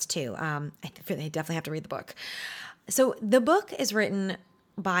show notes too. I really definitely have to read the book. So the book is written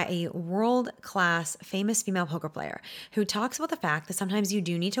by a world-class famous female poker player who talks about the fact that sometimes you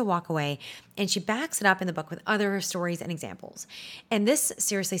do need to walk away, and she backs it up in the book with other stories and examples. And this,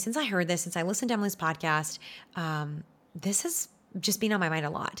 seriously, since I heard this, since I listened to Emily's podcast, this has just been on my mind a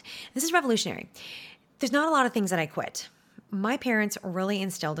lot. This is revolutionary. There's not a lot of things that I quit. My parents really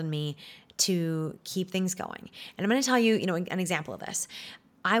instilled in me to keep things going. And I'm going to tell you, an example of this.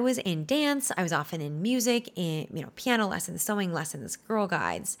 I was in dance. I was often in music, in piano lessons, sewing lessons, Girl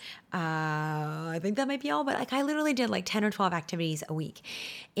Guides. I think that might be all, but I literally did 10 or 12 activities a week.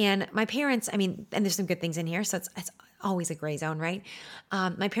 And my parents, and there's some good things in here, so it's always a gray zone, right?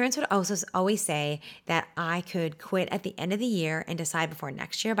 My parents would also always say that I could quit at the end of the year and decide before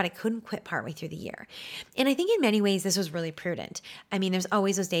next year, but I couldn't quit partway through the year. And I think in many ways this was really prudent. There's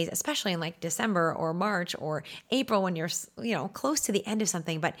always those days, especially in December or March or April when you're, close to the end of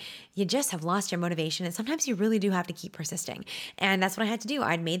something, but you just have lost your motivation. And sometimes you really do have to keep persisting. And that's what I had to do.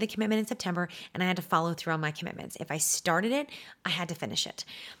 I'd made the commitment in September and I had to follow through on my commitments. If I started it, I had to finish it.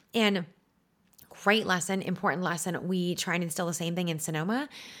 And great lesson, important lesson. We try and instill the same thing in Sonoma,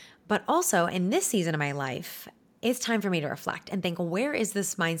 but also in this season of my life, it's time for me to reflect and think, where is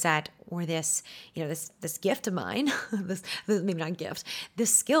this mindset or this, this gift of mine, this maybe not gift,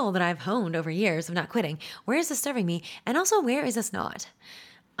 this skill that I've honed over years of not quitting. Where is this serving me? And also, where is this not?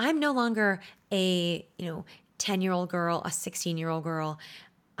 I'm no longer a, 10-year-old girl, a 16-year-old girl.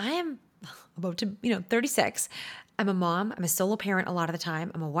 I am about to, 36. I'm a mom. I'm a solo parent a lot of the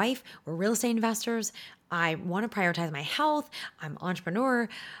time. I'm a wife. We're real estate investors. I want to prioritize my health. I'm an entrepreneur.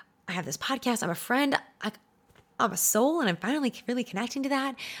 I have this podcast. I'm a friend. I'm a soul, and I'm finally really connecting to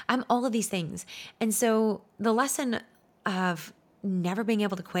that. I'm all of these things. And so the lesson of never being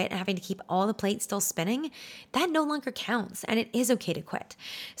able to quit and having to keep all the plates still spinning, that no longer counts, and it is okay to quit.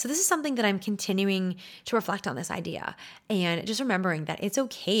 So this is something that I'm continuing to reflect on, this idea, and just remembering that it's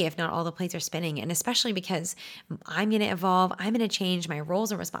okay if not all the plates are spinning, and especially because I'm going to evolve, I'm going to change, my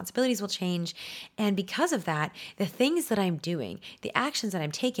roles and responsibilities will change, and because of that, the things that I'm doing, the actions that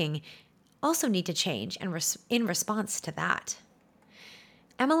I'm taking also need to change and in response to that.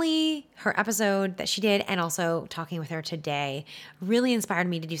 Emily, her episode that she did, and also talking with her today, really inspired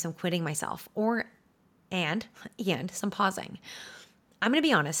me to do some quitting myself, and some pausing. I'm going to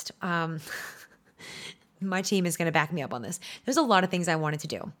be honest. My team is going to back me up on this. There's a lot of things I wanted to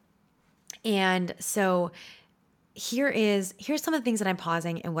do. And so here's some of the things that I'm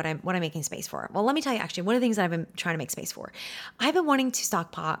pausing and what I'm making space for. Well, let me tell you actually one of the things that I've been trying to make space for. I've been wanting to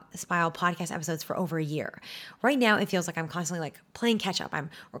stockpile podcast episodes for over a year. Right now, it feels like I'm constantly playing catch up. I'm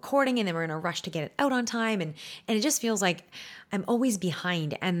recording and then we're in a rush to get it out on time, and it just feels like I'm always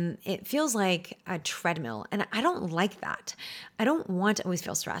behind, and it feels like a treadmill, and I don't like that. I don't want to always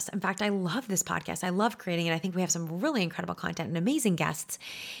feel stressed. In fact, I love this podcast. I love creating it. I think we have some really incredible content and amazing guests,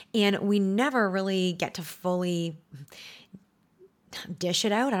 and we never really get to fully dish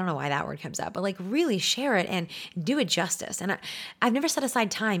it out. I don't know why that word comes up, but really share it and do it justice. And I've never set aside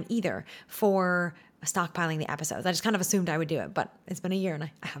time either for stockpiling the episodes. I just kind of assumed I would do it, but it's been a year and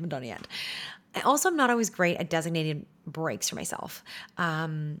I haven't done it yet. Also, I'm not always great at designated breaks for myself.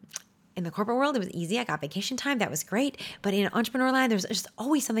 In the corporate world, it was easy. I got vacation time. That was great. But in entrepreneur land, there's just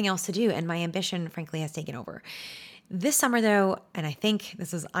always something else to do. And my ambition, frankly, has taken over. This summer, though, and I think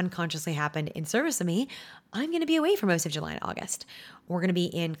this has unconsciously happened in service of me, I'm going to be away for most of July and August. We're going to be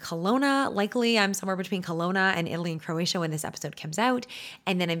in Kelowna. Likely, I'm somewhere between Kelowna and Italy and Croatia when this episode comes out.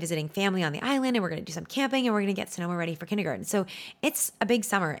 And then I'm visiting family on the island, and we're going to do some camping, and we're going to get Sonoma ready for kindergarten. So it's a big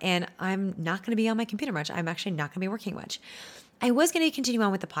summer, and I'm not going to be on my computer much. I'm actually not going to be working much. I was going to continue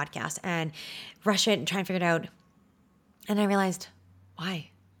on with the podcast and rush it and try and figure it out And I realized, why?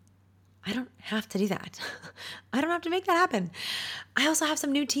 I don't have to do that. I don't have to make that happen. I also have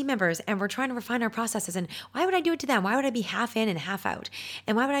some new team members and we're trying to refine our processes. And why would I do it to them? Why would I be half in and half out?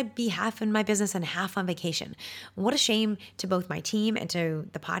 And why would I be half in my business and half on vacation? What a shame to both my team and to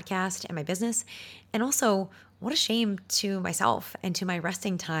the podcast and my business. And also, what a shame to myself and to my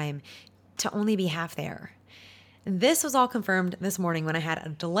resting time to only be half there. This was all confirmed this morning when I had a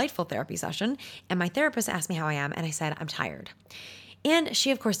delightful therapy session and my therapist asked me how I am and I said, I'm tired. And she,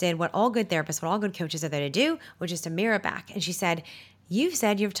 of course, did what all good therapists, what all good coaches are there to do, which is to mirror it back. And she said, you've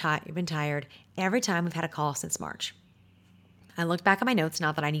said you've been tired every time we've had a call since March. I looked back at my notes,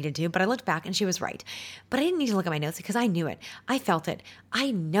 not that I needed to, but I looked back and she was right. But I didn't need to look at my notes because I knew it. I felt it.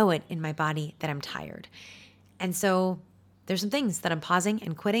 I know it in my body that I'm tired. And so there's some things that I'm pausing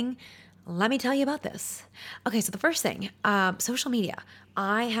and quitting. Let me tell you about this. Okay, so the first thing, social media.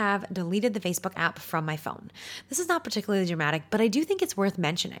 I have deleted the Facebook app from my phone. This is not particularly dramatic, but I do think it's worth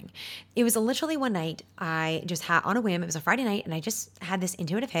mentioning. It was literally one night I just had on a whim, it was a Friday night, and I just had this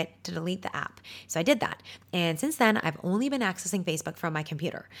intuitive hit to delete the app. So I did that. And since then, I've only been accessing Facebook from my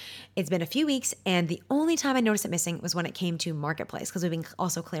computer. It's been a few weeks, and the only time I noticed it missing was when it came to Marketplace, because we've been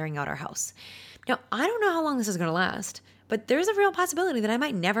also clearing out our house. Now, I don't know how long this is going to last, but there's a real possibility that I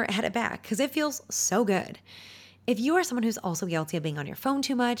might never add it back because it feels so good. If you are someone who's also guilty of being on your phone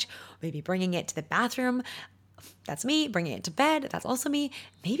too much, maybe bringing it to the bathroom, that's me, bringing it to bed, that's also me,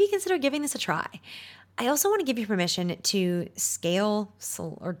 maybe consider giving this a try. I also want to give you permission to scale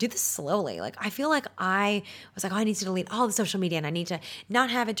or do this slowly. Like I feel like I was like, oh, I need to delete all the social media and I need to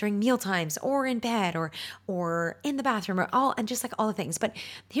not have it during meal times or in bed or in the bathroom or all and just like all the things. But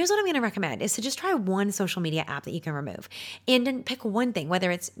here's what I'm going to recommend is to just try one social media app that you can remove and then pick one thing,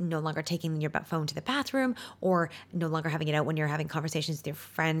 whether it's no longer taking your phone to the bathroom or no longer having it out when you're having conversations with your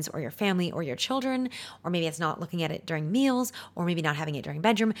friends or your family or your children, or maybe it's not looking at it during meals or maybe not having it during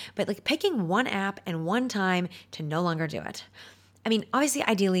bedroom, but like picking one app and one time to no longer do it. I mean, obviously,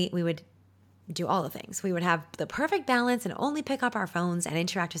 ideally, we would do all the things. We would have the perfect balance and only pick up our phones and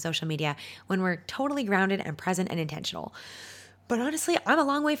interact with social media when we're totally grounded and present and intentional. But honestly, I'm a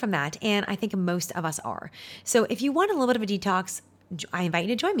long way from that, and I think most of us are. So if you want a little bit of a detox, I invite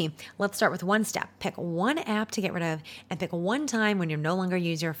you to join me. Let's start with one step. Pick one app to get rid of and pick one time when you no longer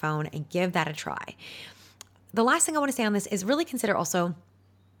use your phone and give that a try. The last thing I want to say on this is really consider also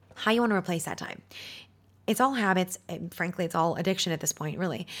how you want to replace that time. It's all habits. And frankly, it's all addiction at this point,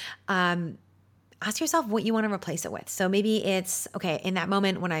 really. Ask yourself what you want to replace it with. So maybe it's, okay, in that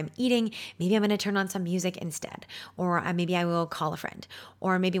moment when I'm eating, maybe I'm going to turn on some music instead. Or maybe I will call a friend.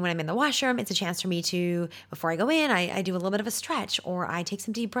 Or maybe when I'm in the washroom, it's a chance for me to, before I go in, I do a little bit of a stretch or I take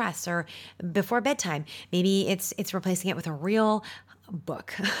some deep breaths. Or before bedtime, maybe it's replacing it with a real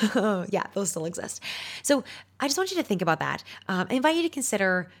book. Yeah, those still exist. So I just want you to think about that. I invite you to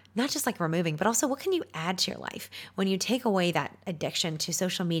consider not just like removing, but also what can you add to your life when you take away that addiction to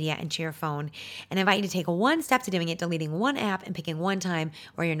social media and to your phone. And I invite you to take one step to doing it, deleting one app and picking one time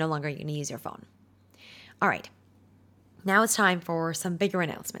where you're no longer going to use your phone. All right. Now it's time for some bigger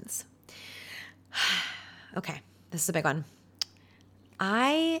announcements. Okay, this is a big one.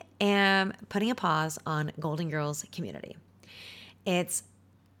 I am putting a pause on Golden Girls Community. It's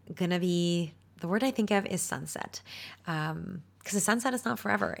going to be, the word I think of is sunset. Because the sunset is not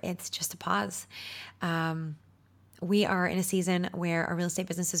forever. It's just a pause. We are in a season where our real estate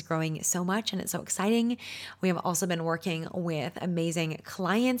business is growing so much and it's so exciting. We have also been working with amazing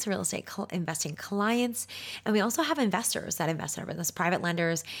clients, real estate investing clients. And we also have investors that invest in our business, private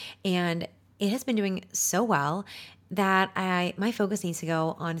lenders. And it has been doing so well that my focus needs to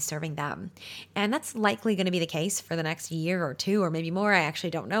go on serving them. And that's likely going to be the case for the next year or two, or maybe more. I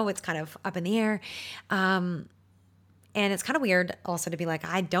actually don't know. It's kind of up in the air. And it's kind of weird also to be like,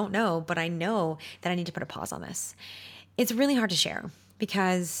 I don't know, but I know that I need to put a pause on this. It's really hard to share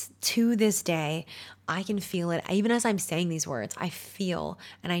because to this day, I can feel it. Even as I'm saying these words, I feel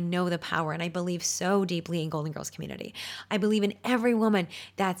and I know the power and I believe so deeply in Golden Girls community. I believe in every woman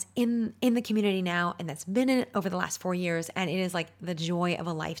that's in the community now and that's been in it over the last 4 years. And it is like the joy of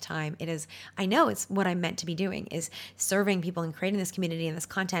a lifetime. It is, I know it's what I'm meant to be doing is serving people and creating this community and this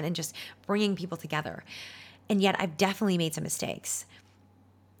content and just bringing people together. And yet I've definitely made some mistakes.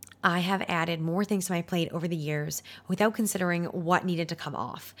 I have added more things to my plate over the years without considering what needed to come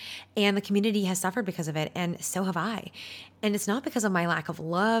off. And the community has suffered because of it, and so have I. And it's not because of my lack of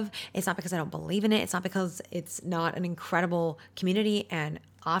love. It's not because I don't believe in it. It's not because it's not an incredible community and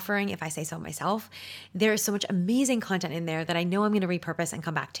offering, if I say so myself. There is so much amazing content in there that I know I'm going to repurpose and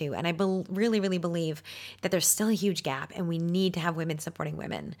come back to. And I really, really believe that there's still a huge gap and we need to have women supporting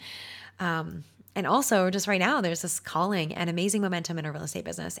women. And also, just right now, there's this calling and amazing momentum in our real estate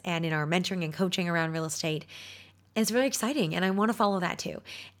business and in our mentoring and coaching around real estate. And it's really exciting. And I want to follow that too.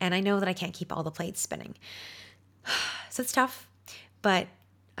 And I know that I can't keep all the plates spinning. So it's tough. But,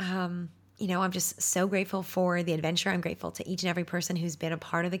 I'm just so grateful for the adventure. I'm grateful to each and every person who's been a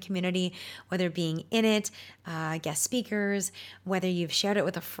part of the community, whether being in it, guest speakers, whether you've shared it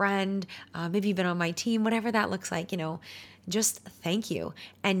with a friend, maybe you've been on my team, whatever that looks like, just thank you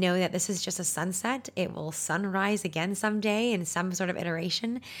and know that this is just a sunset. It will sunrise again someday in some sort of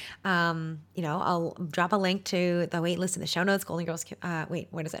iteration. I'll drop a link to the waitlist in the show notes, Golden Girls.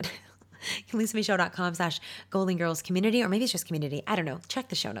 What is it? LisaMichaud.com/Golden Girls Community, or maybe it's just community. I don't know. Check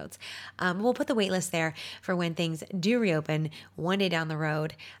the show notes. We'll put the waitlist there for when things do reopen one day down the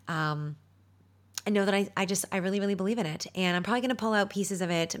road. I know that I really, really believe in it. And I'm probably going to pull out pieces of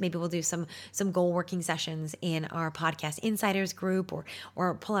it. Maybe we'll do some goal working sessions in our podcast insiders group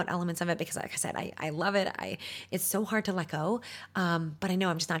or pull out elements of it because like I said, I love it. It's so hard to let go. But I know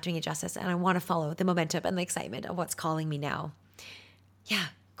I'm just not doing it justice and I want to follow the momentum and the excitement of what's calling me now. Yeah,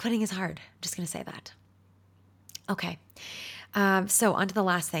 quitting is hard. I'm just going to say that. Okay. So on to the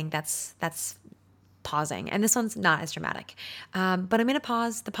last thing that's pausing. And this one's not as dramatic. But I'm going to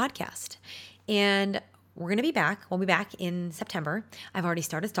pause the podcast. And we're going to be back. We'll be back in September. I've already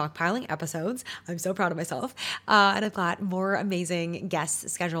started stockpiling episodes. I'm so proud of myself. And I've got more amazing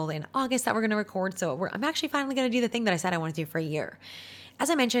guests scheduled in August that we're going to record. So I'm actually finally going to do the thing that I said I want to do for a year. As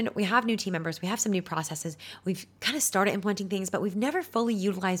I mentioned, we have new team members. We have some new processes. We've kind of started implementing things, but we've never fully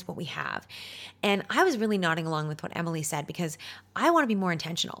utilized what we have. And I was really nodding along with what Emily said because I want to be more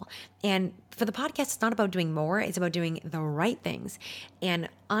intentional. And for the podcast, it's not about doing more. It's about doing the right things. And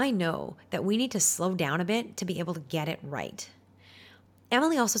I know that we need to slow down a bit to be able to get it right.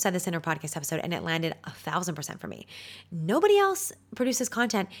 Emily also said this in her podcast episode, and it landed 1,000% for me. Nobody else produces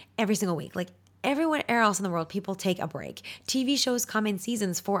content every single week. Like everywhere else in the world, people take a break. TV shows come in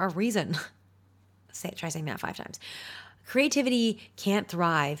seasons for a reason. Try saying that 5 times. Creativity can't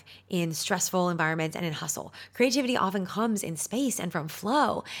thrive in stressful environments and in hustle. Creativity often comes in space and from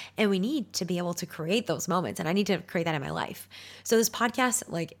flow, and we need to be able to create those moments, and I need to create that in my life. So this podcast,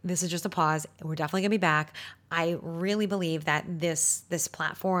 this is just a pause. We're definitely gonna be back. I really believe that this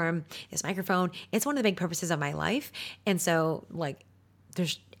platform, this microphone, it's one of the big purposes of my life, and so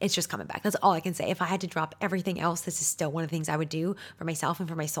it's just coming back. That's all I can say. If I had to drop everything else, this is still one of the things I would do for myself and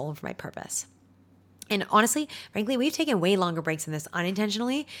for my soul and for my purpose. And honestly, frankly, we've taken way longer breaks than this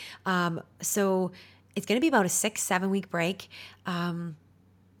unintentionally. So it's going to be about a 6-7 week break.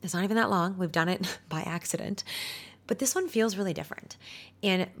 It's not even that long. We've done it by accident. But this one feels really different.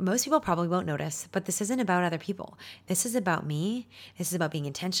 And most people probably won't notice, but this isn't about other people. This is about me. This is about being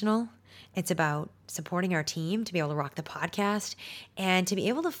intentional. It's about supporting our team to be able to rock the podcast and to be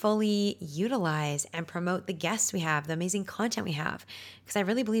able to fully utilize and promote the guests we have, the amazing content we have, because I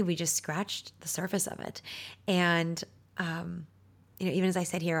really believe we just scratched the surface of it. And, even as I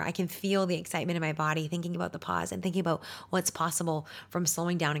sit here, I can feel the excitement in my body thinking about the pause and thinking about what's possible from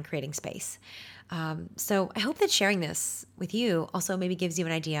slowing down and creating space. So I hope that sharing this with you also maybe gives you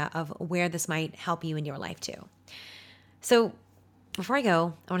an idea of where this might help you in your life too. So before I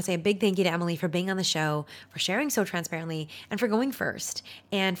go, I want to say a big thank you to Emily for being on the show, for sharing so transparently, and for going first,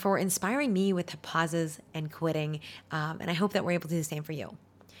 and for inspiring me with the pauses and quitting. And I hope that we're able to do the same for you.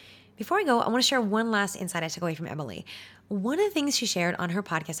 Before I go, I want to share one last insight I took away from Emily. One of the things she shared on her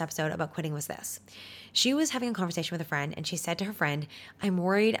podcast episode about quitting was this. She was having a conversation with a friend, and she said to her friend, "I'm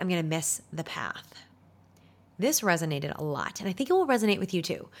worried I'm going to miss the path." This resonated a lot, and I think it will resonate with you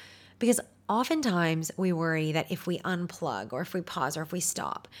too. Because oftentimes we worry that if we unplug or if we pause or if we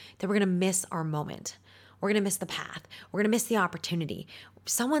stop, that we're going to miss our moment. We're going to miss the path. We're going to miss the opportunity.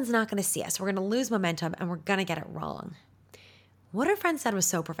 Someone's not going to see us. We're going to lose momentum and we're going to get it wrong. What her friend said was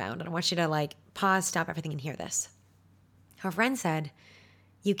so profound, and I want you to pause, stop everything and hear this. Her friend said,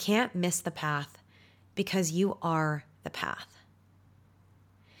 "You can't miss the path because you are the path."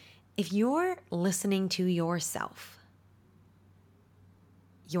 If you're listening to yourself,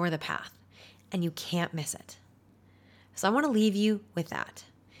 you're the path, and you can't miss it. So I want to leave you with that.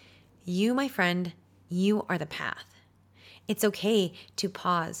 You, my friend, you are the path. It's okay to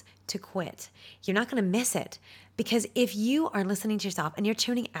pause, to quit. You're not going to miss it because if you are listening to yourself and you're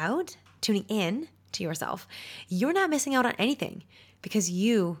tuning in to yourself, you're not missing out on anything because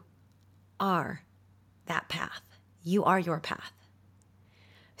you are that path. You are your path.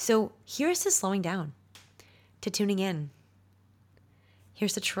 So here's to slowing down, to tuning in.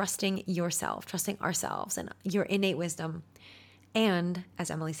 Here's to trusting yourself, trusting ourselves and your innate wisdom. And,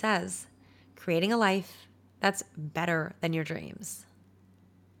 as Emily says, creating a life that's better than your dreams.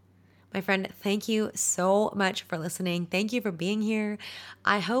 My friend, thank you so much for listening. Thank you for being here.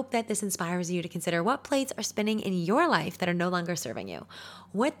 I hope that this inspires you to consider what plates are spinning in your life that are no longer serving you.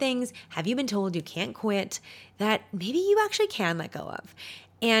 What things have you been told you can't quit that maybe you actually can let go of?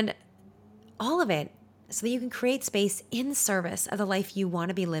 And all of it so that you can create space in service of the life you want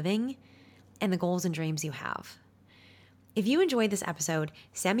to be living and the goals and dreams you have. If you enjoyed this episode,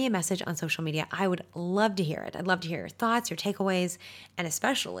 send me a message on social media. I would love to hear it. I'd love to hear your thoughts, your takeaways, and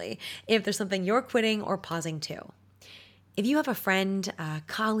especially if there's something you're quitting or pausing to. If you have a friend, a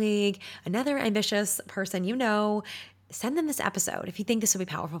colleague, another ambitious person you know, send them this episode if you think this would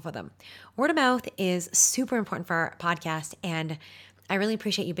be powerful for them. Word of mouth is super important for our podcast, and I really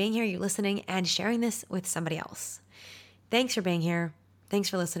appreciate you being here, you listening, and sharing this with somebody else. Thanks for being here. Thanks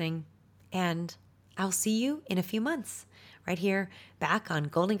for listening, and I'll see you in a few months. Right here, back on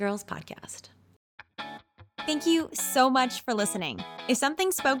Golden Girls Podcast. Thank you so much for listening. If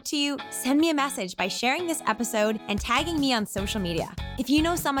something spoke to you, send me a message by sharing this episode and tagging me on social media. If you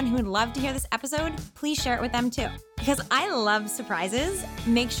know someone who would love to hear this episode, please share it with them too. Because I love surprises,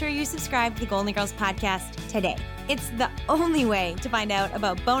 make sure you subscribe to the Golden Girls Podcast today. It's the only way to find out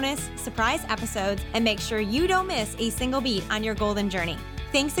about bonus surprise episodes and make sure you don't miss a single beat on your golden journey.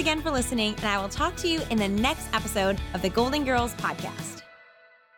 Thanks again for listening, and I will talk to you in the next episode of the Golden Girls Podcast.